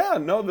tree. Yeah,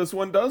 no, this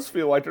one does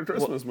feel like a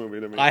Christmas movie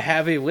to me. I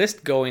have a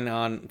list going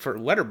on for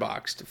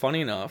Letterboxd,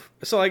 funny enough.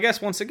 So I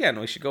guess, once again,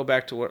 we should go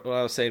back to what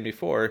I was saying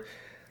before.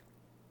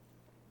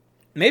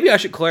 Maybe I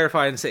should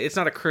clarify and say it's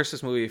not a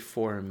Christmas movie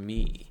for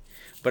me.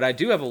 But I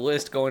do have a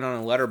list going on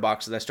in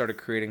Letterboxd that I started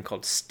creating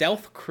called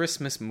Stealth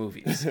Christmas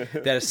Movies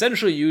that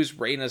essentially use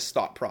Raina's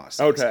thought process.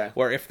 Okay.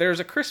 Where if there's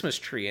a Christmas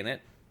tree in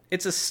it,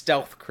 it's a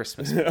stealth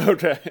Christmas movie.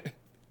 Okay.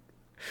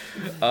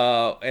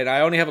 And I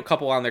only have a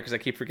couple on there because I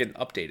keep forgetting to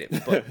update it.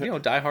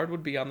 But, Die Hard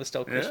would be on the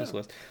stealth Christmas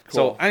list.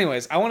 Cool. So,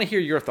 anyways, I want to hear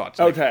your thoughts.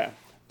 Okay.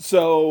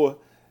 So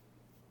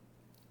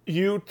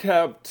you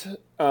kept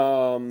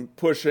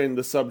pushing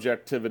the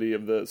subjectivity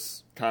of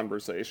this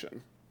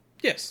conversation.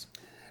 Yes.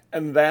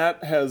 And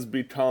that has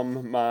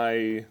become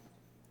my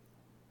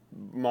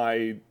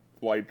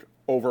like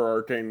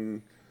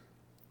overarching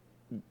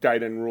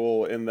guiding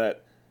rule, in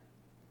that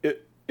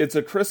it's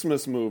a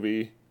Christmas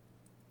movie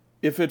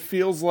if it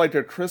feels like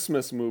a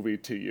Christmas movie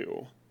to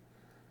you.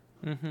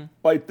 Mm-hmm.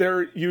 Like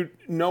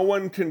no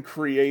one can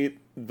create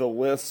the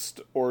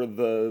list or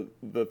the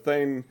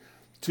thing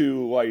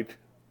to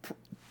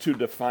to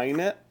define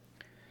it,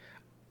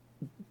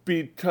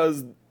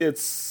 because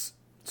it's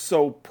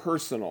so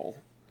personal.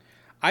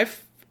 I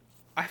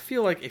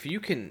feel like if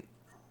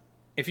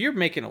you're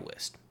making a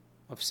list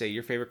of, say,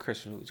 your favorite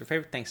Christmas movies, your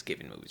favorite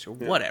Thanksgiving movies, or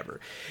whatever,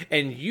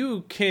 and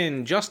you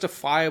can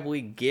justifiably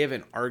give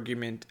an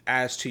argument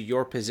as to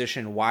your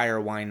position, why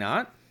or why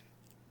not,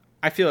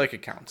 I feel like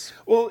it counts.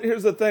 Well,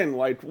 here's the thing.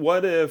 Like,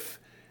 what if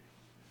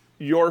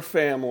your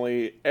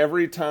family,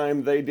 every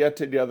time they get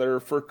together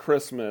for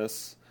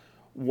Christmas,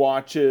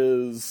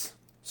 watches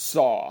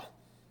Saw?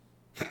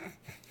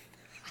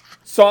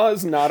 Saw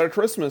is not a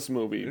Christmas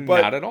movie.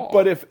 But, not at all.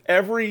 But if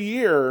every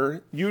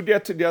year you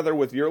get together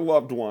with your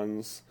loved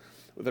ones,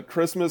 with a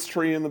Christmas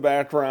tree in the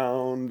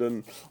background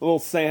and little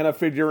Santa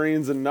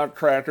figurines and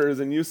nutcrackers,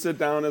 and you sit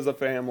down as a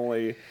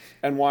family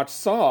and watch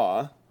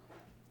Saw,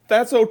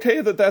 that's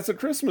okay that's a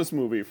Christmas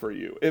movie for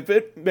you. If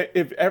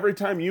every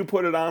time you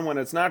put it on when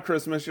it's not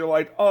Christmas, you're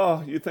like,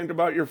 oh, you think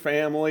about your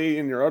family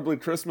and your ugly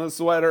Christmas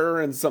sweater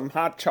and some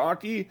hot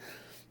chalky,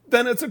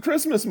 then it's a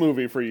Christmas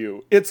movie for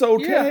you. It's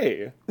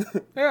okay.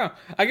 Yeah,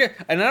 I get,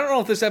 and I don't know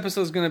if this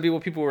episode is going to be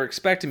what people were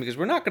expecting, because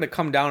we're not going to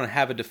come down and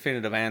have a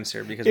definitive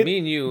answer, because me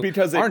and you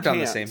aren't on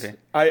the same page.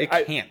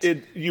 It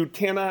can't. You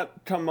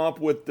cannot come up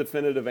with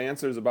definitive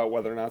answers about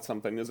whether or not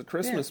something is a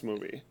Christmas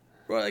movie.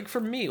 Well, like,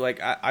 for me, like,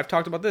 I've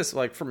talked about this.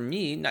 Like, for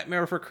me,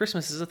 Nightmare Before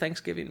Christmas is a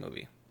Thanksgiving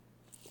movie.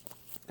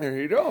 There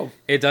you go.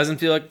 It doesn't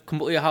feel like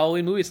completely a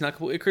Halloween movie. It's not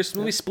completely a Christmas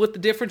movie. Split the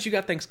difference. You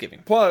got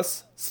Thanksgiving.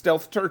 Plus,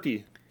 stealth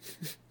turkey.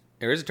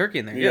 There is a turkey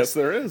in there. Yes,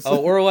 there is.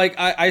 Or like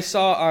I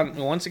saw on,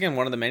 once again,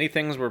 one of the many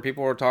things where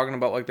people were talking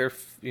about, like, they're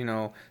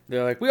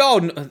like, we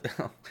all know.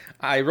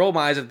 I roll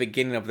my eyes at the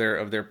beginning of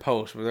their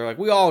post where they're like,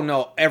 we all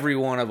know every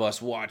one of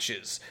us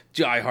watches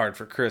Die Hard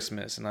for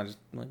Christmas, and I'm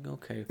like,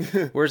 okay,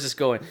 where's this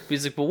going? But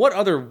he's like, but what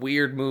other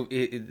weird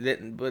movie?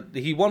 But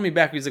he won me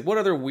back. He's like, what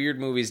other weird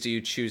movies do you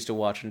choose to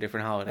watch on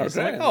different holidays?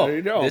 Okay, I'm like, oh, there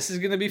you go. this is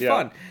gonna be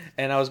fun.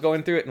 And I was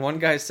going through it, and one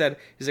guy said,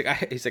 he's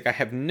like, I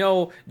have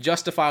no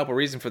justifiable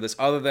reason for this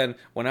other than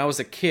when I was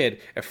a kid,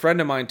 a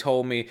friend of mine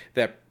told me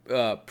that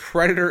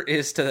Predator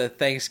is to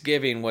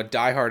Thanksgiving what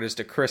Die Hard is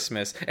to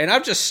Christmas, and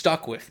I'm just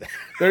stuck with that.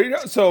 There you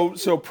go.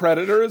 So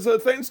Predator is a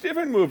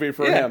Thanksgiving movie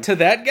for him. To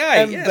that guy,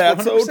 and yes,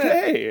 that's 100%.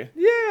 okay.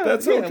 Yeah,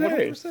 that's yeah,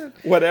 okay.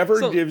 100%.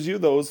 Whatever gives you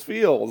those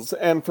feels.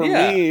 And for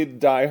Yeah. me,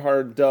 Die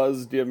Hard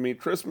does give me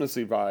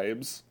Christmassy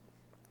vibes,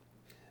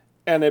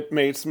 and it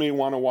makes me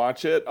want to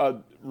watch it.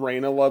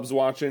 Raina loves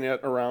watching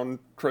it around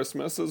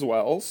Christmas as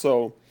well,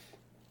 so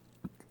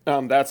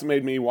that's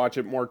made me watch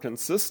it more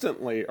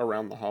consistently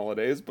around the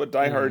holidays. But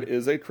Die Hard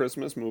is a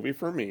Christmas movie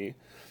for me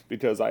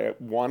because I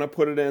want to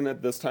put it in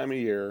at this time of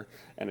year,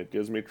 and it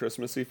gives me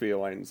Christmassy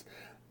feelings.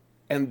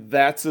 And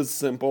that's as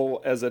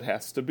simple as it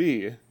has to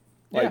be.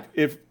 Like,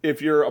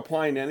 if you're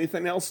applying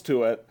anything else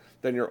to it,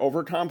 then you're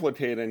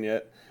overcomplicating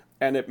it,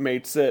 and it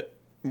makes it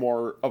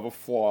more of a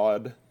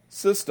flawed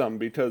system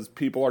because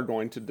people are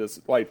going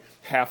to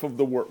half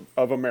of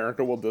of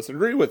America will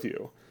disagree with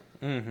you.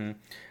 Mm-hmm.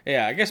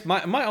 Yeah, I guess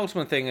my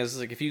ultimate thing is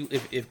like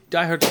if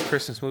Die Hard's a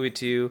Christmas movie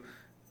to you,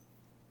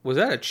 was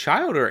that a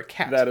child or a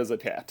cat? That is a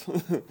cat.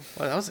 Well,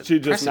 that was she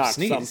just knocked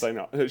sneeze.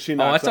 something. She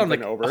knocked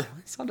something over. It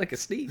sounded like a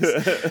sneeze.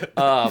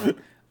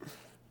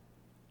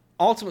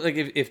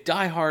 Ultimately, like if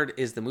Die Hard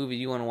is the movie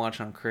you want to watch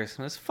on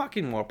Christmas,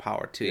 fucking more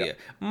power to you.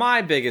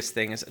 My biggest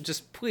thing is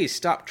just please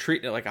stop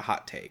treating it like a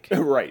hot take.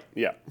 Right,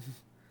 yeah.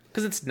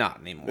 Because it's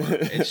not anymore.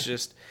 It's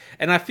just...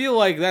 And I feel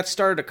like that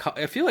started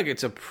I feel like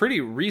it's a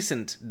pretty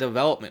recent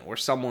development where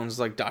someone's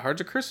like, Die Hard's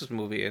a Christmas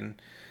movie, and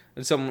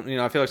someone,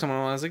 I feel like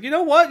someone was like, you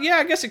know what? Yeah,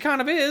 I guess it kind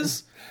of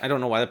is. I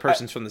don't know why the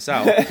person's from the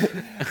South.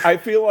 I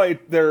feel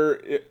like there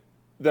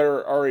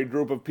are a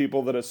group of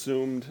people that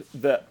assumed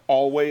that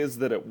always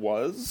that it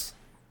was...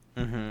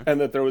 Mm-hmm. And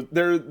that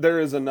there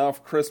is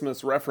enough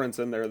Christmas reference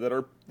in there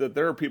that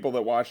there are people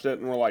that watched it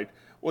and were like,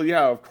 well,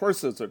 yeah, of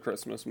course it's a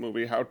Christmas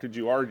movie. How could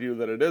you argue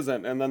that it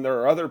isn't? And then there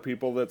are other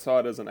people that saw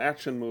it as an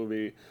action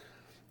movie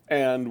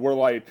and were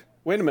like,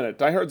 wait a minute,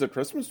 Die Hard's a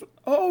Christmas?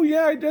 Oh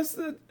yeah, I guess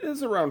it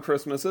is around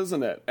Christmas,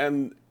 isn't it?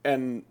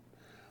 And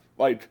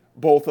like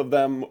both of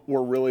them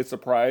were really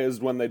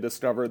surprised when they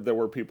discovered there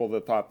were people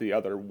that thought the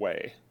other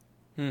way.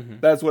 Mm-hmm.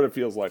 That's what it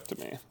feels like to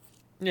me.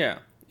 Yeah.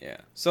 Yeah,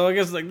 so I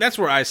guess like that's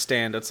where I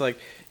stand. It's like,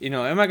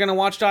 am I gonna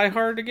watch Die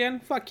Hard again?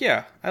 Fuck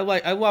yeah, I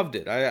loved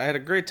it. I had a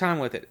great time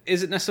with it.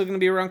 Is it necessarily gonna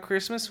be around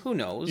Christmas? Who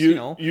knows?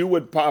 You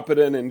would pop it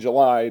in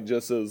July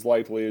just as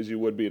likely as you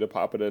would be to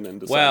pop it in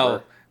December.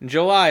 Well,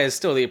 July is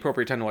still the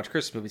appropriate time to watch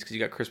Christmas movies because you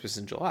got Christmas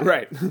in July.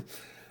 Right.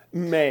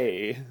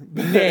 May.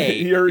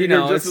 You're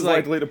just as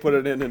likely to put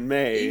it in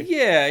May.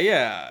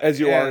 Yeah. As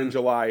you are in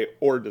July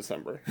or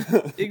December.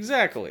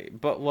 Exactly,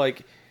 but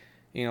like.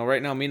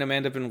 Right now, me and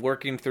Amanda have been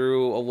working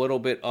through a little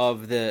bit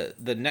of the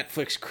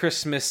Netflix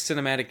Christmas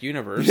cinematic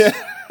universe. Yeah,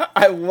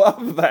 I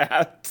love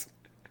that.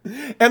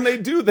 And they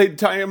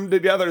tie them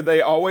together.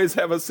 They always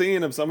have a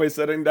scene of somebody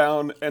sitting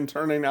down and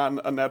turning on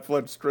a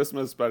Netflix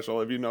Christmas special.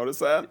 Have you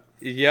noticed that?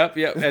 Yep.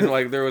 And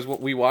like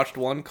we watched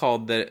one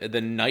called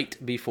the Night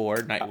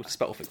Before. Night was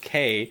spelled with a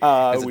K.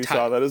 We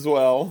saw that as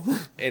well.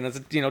 And it's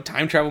a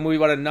time travel movie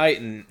about a night.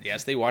 And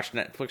yes, they watched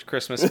Netflix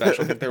Christmas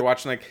special. They're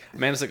watching like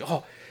Amanda's like,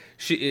 oh.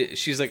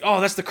 She's like, oh,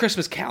 that's the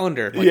Christmas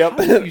calendar. Like, yep.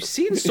 How have you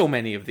seen so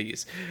many of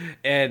these?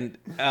 And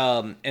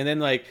then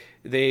like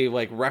they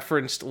like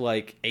referenced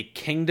like a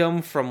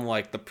kingdom from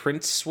like the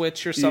Prince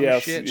Switch or some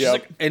shit. She's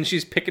like, and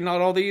she's picking out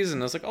all these, and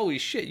I was like, holy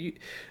shit,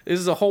 this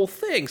is a whole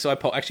thing. So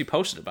I actually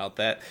posted about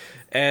that.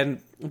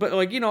 But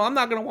like I'm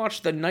not gonna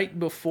watch The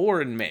Night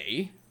Before in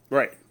May.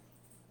 Right.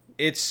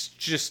 It's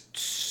just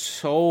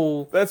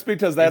so... That's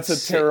because that's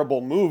a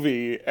terrible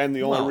movie, and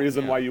the only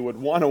reason why you would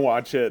want to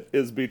watch it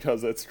is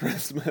because it's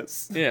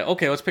Christmas. Yeah,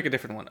 okay, let's pick a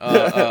different one.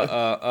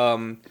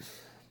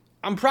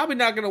 I'm probably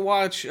not going to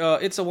watch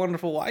It's a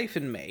Wonderful Life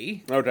in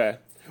May. Okay.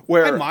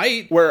 I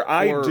might.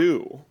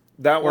 Do.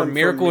 That or one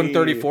Miracle on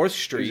 34th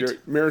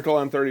Street. Miracle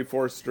on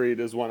 34th Street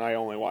is one I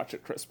only watch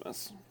at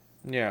Christmas.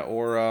 Yeah,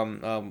 or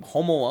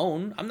Home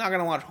Alone. I'm not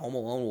gonna watch Home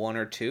Alone 1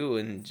 or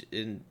 2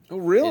 in Oh,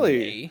 really? In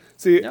May.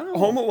 See, no.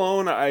 Home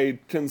Alone I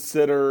kind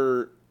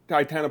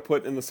of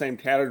put in the same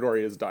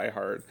category as Die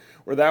Hard,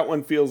 where that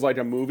one feels like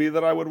a movie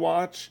that I would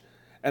watch,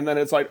 and then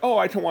it's like, oh,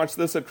 I can watch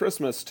this at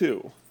Christmas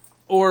too.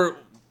 Or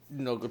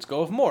let's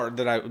go with more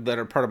that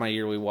are part of my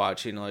yearly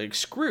watch. Like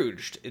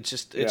Scrooged. It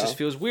just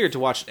feels weird to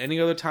watch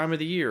any other time of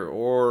the year.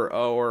 Or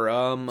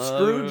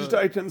Scrooged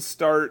I can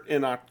start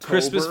in October.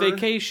 Christmas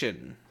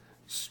Vacation.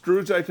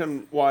 Scrooge I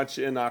can watch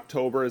in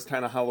October is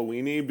kind of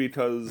Halloween-y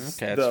because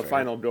the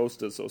final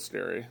ghost is so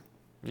scary.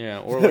 Yeah,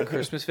 or like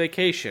Christmas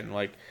Vacation.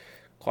 Like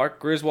Clark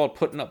Griswold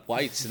putting up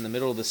lights in the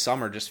middle of the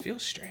summer just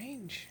feels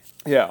strange.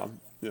 Yeah.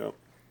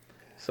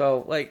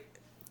 So, like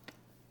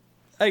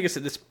I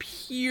said, this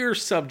pure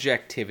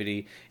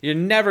subjectivity. You're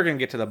never going to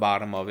get to the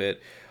bottom of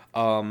it.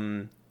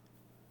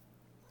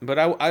 But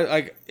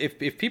I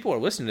if people are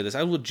listening to this,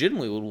 I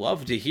legitimately would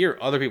love to hear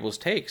other people's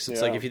takes.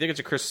 It's like, if you think it's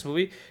a Christmas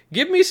movie,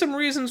 give me some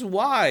reasons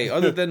why,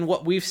 other than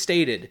what we've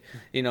stated.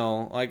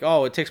 Like,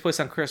 oh, it takes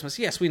place on Christmas.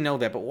 Yes, we know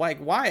that, but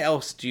why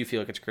else do you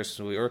feel like it's a Christmas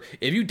movie? Or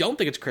if you don't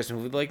think it's a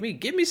Christmas movie like me,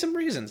 give me some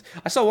reasons.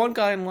 I saw one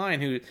guy in line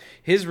who,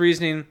 his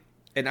reasoning,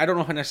 and I don't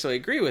know if I necessarily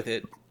agree with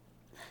it.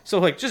 So,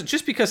 like,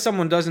 just because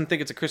someone doesn't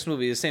think it's a Christmas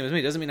movie the same as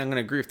me doesn't mean I'm going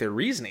to agree with their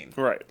reasoning.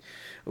 Right.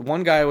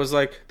 One guy was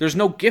like, there's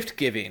no gift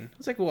giving. I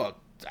was like, well,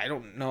 I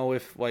don't know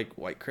if like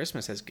White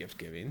Christmas has gift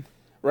giving.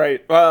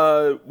 Right.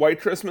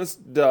 White Christmas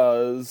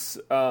does.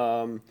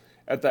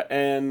 At the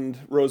end,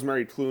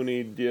 Rosemary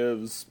Clooney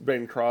gives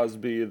Bing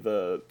Crosby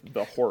the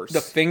horse.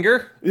 The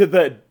finger? Yeah,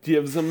 that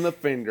gives him the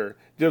finger.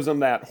 Gives him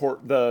that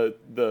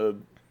the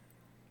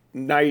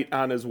knight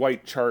on his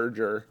white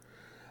charger.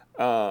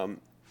 But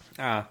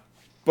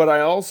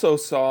I also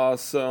saw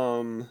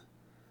some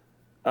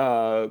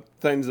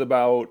things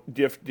about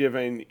gift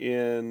giving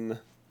in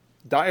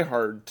Die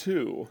Hard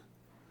too.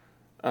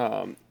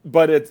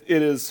 But it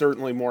is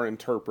certainly more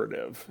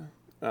interpretive.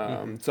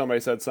 Somebody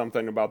said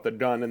something about the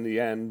gun in the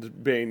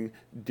end being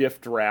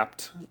gift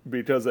wrapped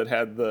because it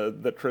had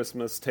the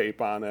Christmas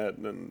tape on it,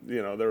 and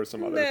there were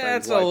some other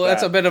things like that.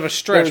 That's a bit of a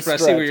stretch, There's but I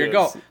see where you're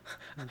stretches. going.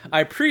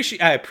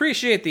 I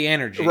appreciate the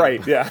energy.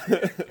 Right? Yeah.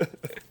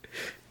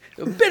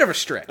 A bit of a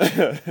stretch.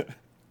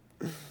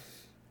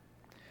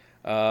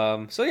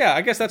 So yeah,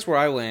 I guess that's where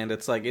I land.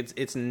 It's like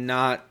it's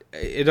not.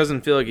 It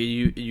doesn't feel like a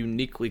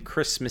uniquely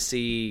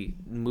Christmassy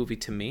movie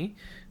to me.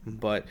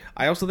 But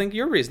I also think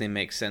your reasoning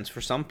makes sense.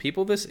 For some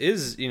people, this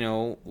is,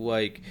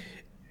 like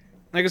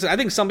I said, I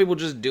think some people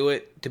just do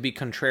it to be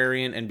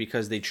contrarian and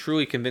because they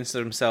truly convince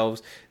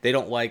themselves they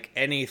don't like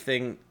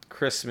anything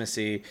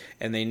Christmassy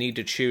and they need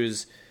to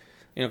choose,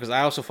 because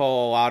I also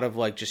follow a lot of,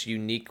 like, just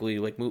uniquely,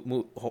 like,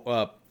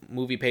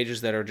 movie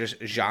pages that are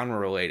just genre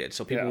related.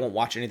 So people won't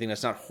watch anything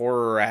that's not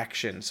horror or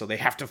action. So they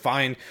have to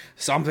find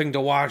something to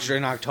watch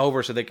in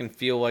October so they can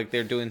feel like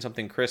they're doing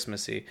something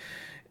Christmassy.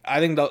 I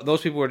think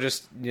those people are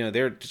just,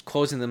 they're just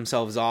closing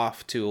themselves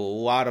off to a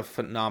lot of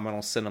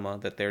phenomenal cinema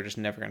that they're just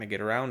never going to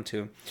get around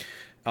to.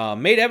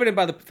 Made evident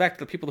by the fact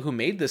that the people who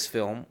made this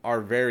film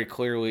are very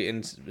clearly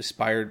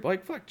inspired.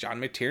 Like,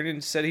 John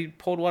McTiernan said he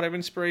pulled a lot of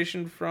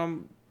inspiration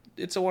from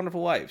It's a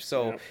Wonderful Life.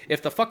 So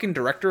if the fucking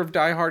director of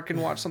Die Hard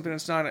can watch something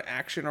that's not an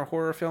action or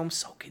horror film,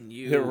 so can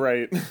you. You're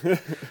right.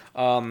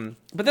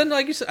 But then,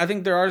 like you said, I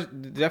think there are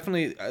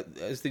definitely,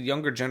 as the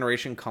younger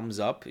generation comes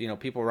up,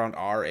 people around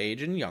our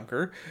age and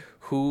younger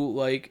who,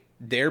 like,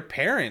 their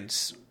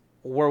parents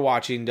were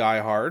watching Die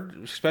Hard,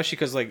 especially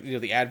because, like,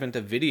 the advent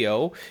of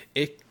video,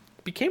 it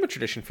became a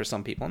tradition for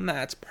some people, and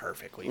that's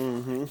perfectly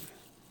fine.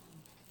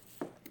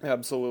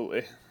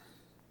 Absolutely.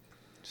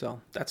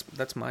 So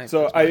that's my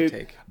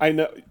take. I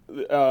know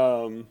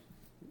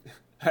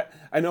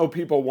I know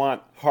people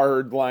want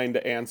hard lined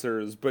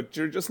answers, but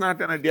you're just not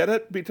going to get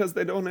it because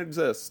they don't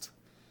exist.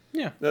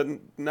 Yeah.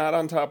 Not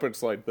on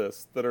topics like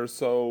this that are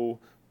so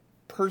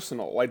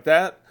personal. Like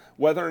that,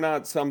 whether or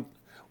not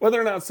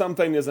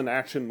something is an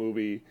action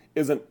movie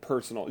isn't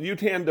personal. You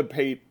can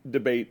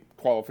debate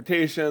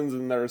qualifications,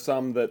 and there are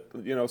some that,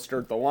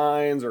 skirt the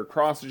lines or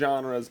cross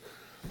genres,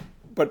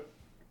 but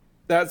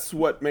that's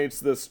what makes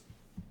this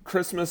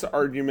Christmas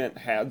argument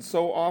had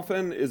so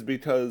often, is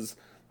because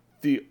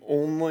the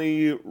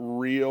only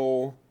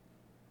real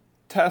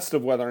test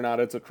of whether or not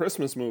it's a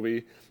Christmas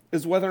movie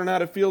is whether or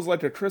not it feels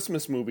like a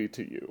Christmas movie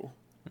to you.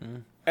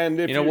 And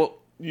if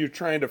you're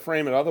trying to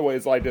frame it other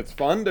ways, like, it's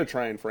fun to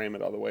try and frame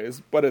it other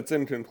ways, but it's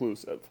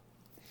inconclusive.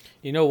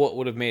 You know what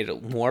would have made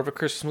it more of a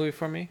Christmas movie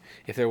for me?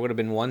 If there would have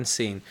been one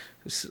scene,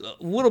 a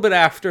little bit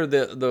after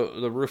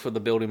the roof of the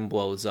building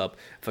blows up,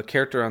 if a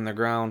character on the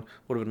ground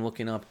would have been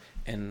looking up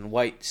and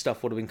white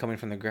stuff would have been coming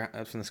from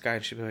the sky,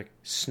 and she'd be like,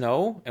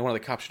 snow? And one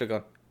of the cops should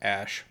have gone,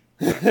 ash.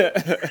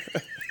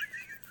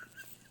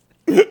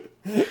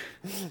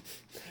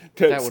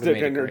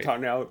 Sticking your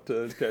tongue out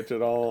to catch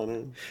it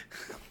all.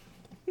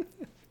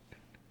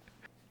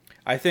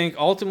 I think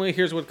ultimately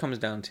here's what it comes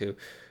down to.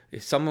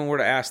 If someone were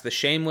to ask the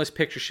Shameless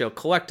Picture Show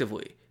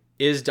collectively,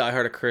 is Die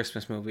Hard a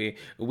Christmas movie?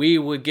 We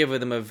would give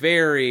them a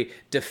very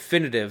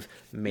definitive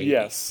maybe.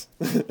 Yes.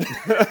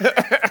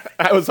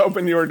 I was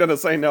hoping you were going to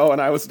say no,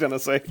 and I was going to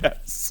say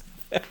yes.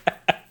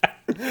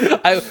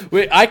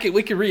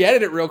 We could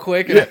re-edit it real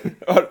quick.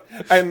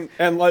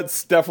 And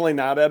let's definitely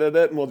not edit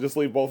it, and we'll just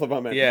leave both of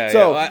them in. Yeah.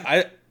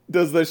 So,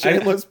 does the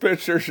Shameless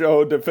Picture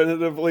Show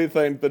definitively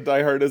think that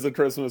Die Hard is a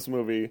Christmas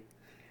movie?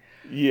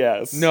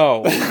 Yes.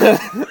 No.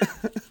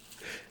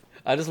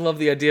 I just love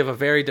the idea of a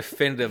very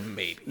definitive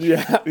maybe.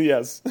 Yeah,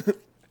 yes.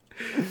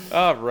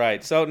 All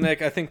right. So,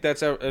 Nick, I think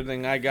that's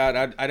everything I got.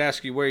 I'd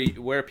ask you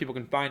where people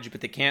can find you, but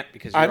they can't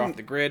because you're off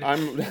the grid.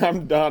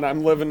 I'm done.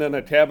 I'm living in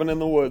a cabin in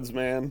the woods,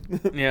 man.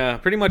 Yeah,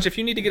 pretty much. If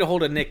you need to get a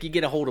hold of Nick, you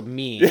get a hold of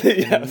me.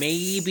 Yes. And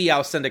maybe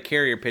I'll send a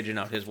carrier pigeon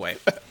out his way.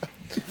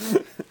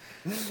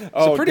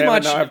 So pretty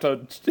much, now I have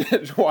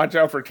to watch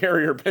out for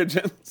carrier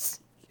pigeons.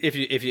 If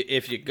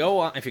you go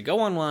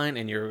online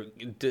and you're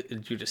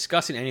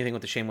discussing anything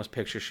with the Shameless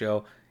Picture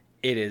Show,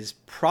 it is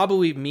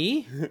probably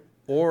me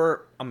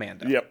or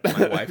Amanda,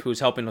 my wife, who's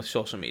helping with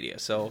social media.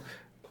 So,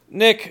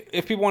 Nick,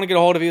 if people want to get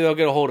a hold of you, they'll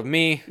get a hold of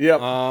me.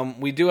 Yep.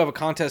 We do have a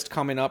contest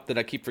coming up that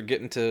I keep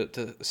forgetting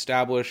to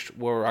establish,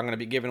 where I'm going to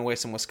be giving away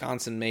some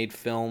Wisconsin-made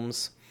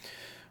films.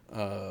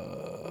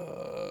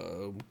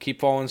 Keep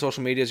following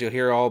social medias; you'll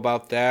hear all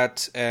about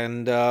that.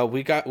 And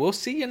we'll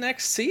see you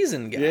next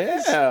season, guys.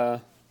 Yeah.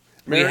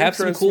 Merry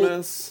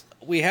Christmas.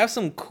 We have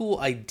some cool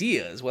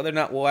ideas. Whether or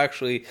not we'll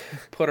actually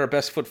put our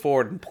best foot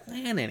forward and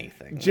plan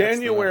anything.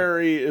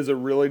 January is a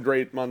really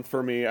great month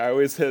for me. I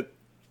always hit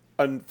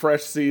a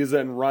fresh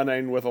season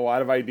running with a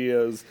lot of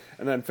ideas,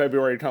 and then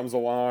February comes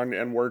along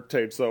and work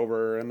takes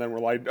over, and then we're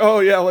like, oh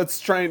yeah,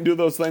 let's try and do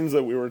those things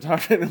that we were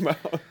talking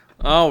about.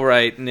 All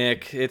right,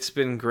 Nick. It's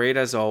been great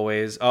as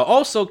always.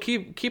 Also,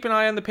 keep an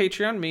eye on the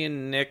Patreon. Me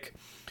and Nick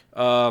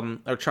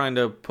are trying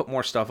to put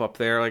more stuff up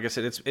there. Like I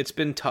said, it's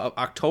been tough.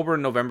 October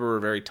and November were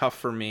very tough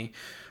for me.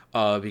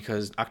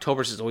 because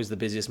October is always the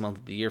busiest month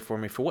of the year for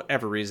me for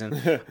whatever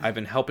reason. I've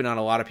been helping on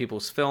a lot of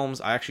people's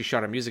films. I actually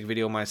shot a music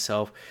video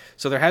myself.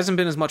 So there hasn't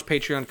been as much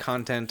Patreon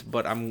content,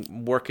 but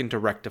I'm working to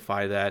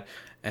rectify that.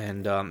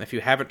 And if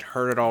you haven't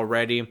heard it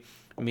already,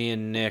 me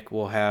and Nick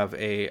will have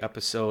a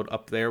episode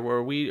up there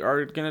where we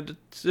are going to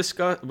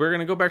discuss, we're going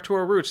to go back to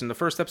our roots. In the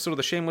first episode of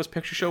the Shameless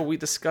Picture Show, we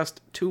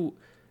discussed 4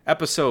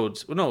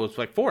 episodes.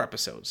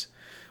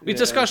 We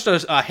discussed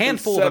a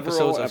handful of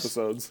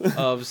episodes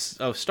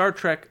of Star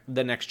Trek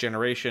The Next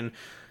Generation.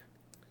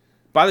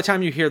 By the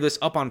time you hear this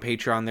up on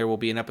Patreon, there will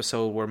be an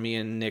episode where me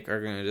and Nick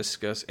are going to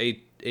discuss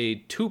a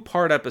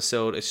 2-part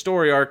episode, a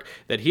story arc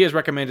that he has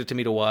recommended to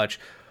me to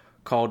watch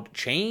called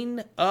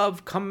Chain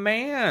of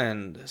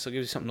Command. So it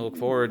gives you something to look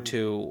forward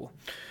to.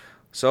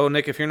 So,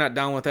 Nick, if you're not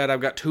down with that, I've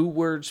got 2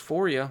 words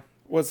for you.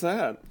 What's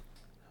that?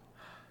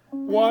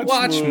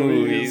 Watch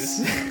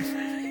movies.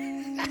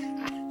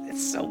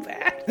 It's so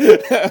bad.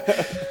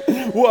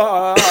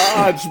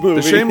 Watch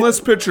movies. The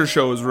Shameless Picture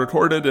Show is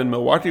recorded in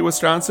Milwaukee,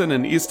 Wisconsin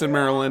and Easton,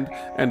 Maryland,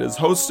 and is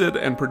hosted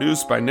and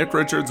produced by Nick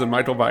Richards and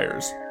Michael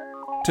Byers.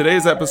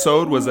 Today's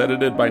episode was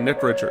edited by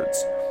Nick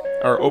Richards.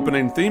 Our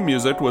opening theme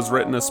music was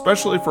written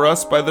especially for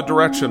us by The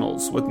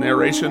Directionals, with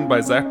narration by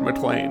Zach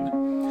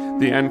McLean.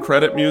 The end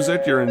credit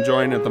music you're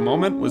enjoying at the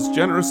moment was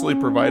generously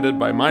provided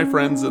by my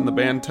friends in the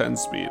band 10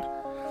 Speed.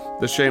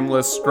 The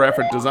Shameless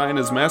graphic design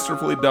is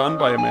masterfully done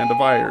by Amanda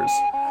Byers.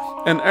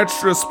 An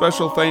extra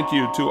special thank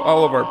you to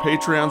all of our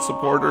Patreon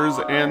supporters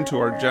and to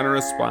our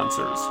generous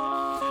sponsors.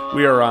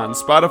 We are on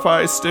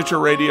Spotify, Stitcher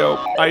Radio,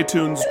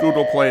 iTunes,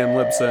 Google Play, and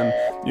Libsyn.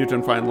 You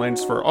can find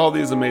links for all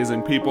these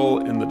amazing people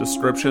in the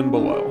description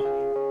below.